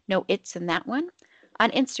 No it's in that one.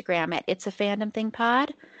 On Instagram at It's a Fandom Thing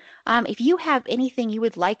Pod. If you have anything you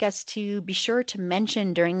would like us to be sure to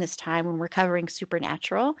mention during this time when we're covering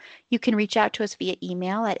Supernatural, you can reach out to us via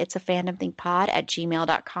email at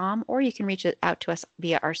itsafandomthingpod@gmail.com, or you can reach out to us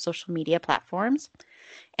via our social media platforms.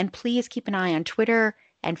 And please keep an eye on Twitter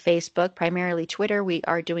and Facebook, primarily Twitter. We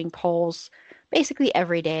are doing polls basically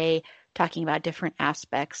every day talking about different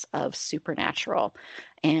aspects of Supernatural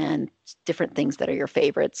and different things that are your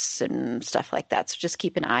favorites and stuff like that. So just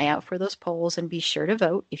keep an eye out for those polls and be sure to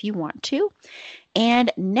vote if you want to.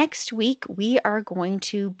 And next week, we are going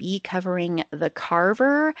to be covering the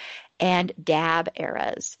Carver and Dab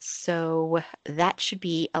eras. So that should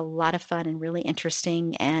be a lot of fun and really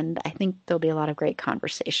interesting. And I think there'll be a lot of great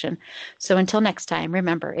conversation. So until next time,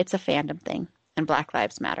 remember, it's a fandom thing and Black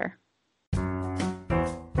Lives Matter.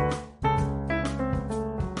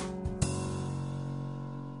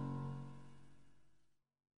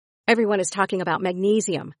 Everyone is talking about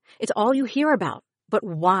magnesium. It's all you hear about. But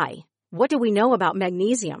why? What do we know about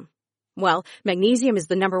magnesium? Well, magnesium is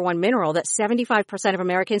the number one mineral that 75% of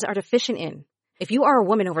Americans are deficient in. If you are a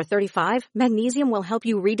woman over 35, magnesium will help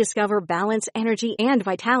you rediscover balance, energy, and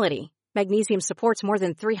vitality. Magnesium supports more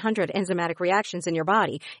than 300 enzymatic reactions in your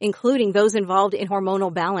body, including those involved in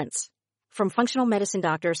hormonal balance. From functional medicine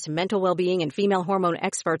doctors to mental well-being and female hormone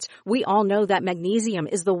experts, we all know that magnesium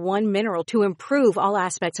is the one mineral to improve all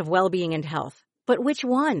aspects of well-being and health. But which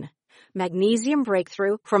one? Magnesium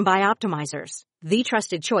Breakthrough from Bioptimizers, the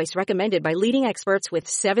trusted choice recommended by leading experts with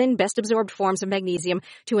 7 best-absorbed forms of magnesium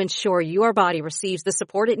to ensure your body receives the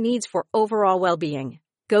support it needs for overall well-being.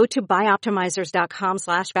 Go to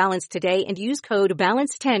bioptimizers.com/balance today and use code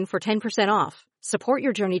BALANCE10 for 10% off. Support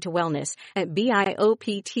your journey to wellness at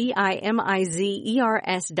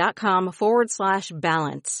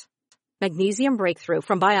bioptimizers.com/balance. Magnesium Breakthrough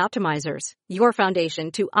from Bioptimizers, your foundation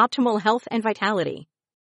to optimal health and vitality.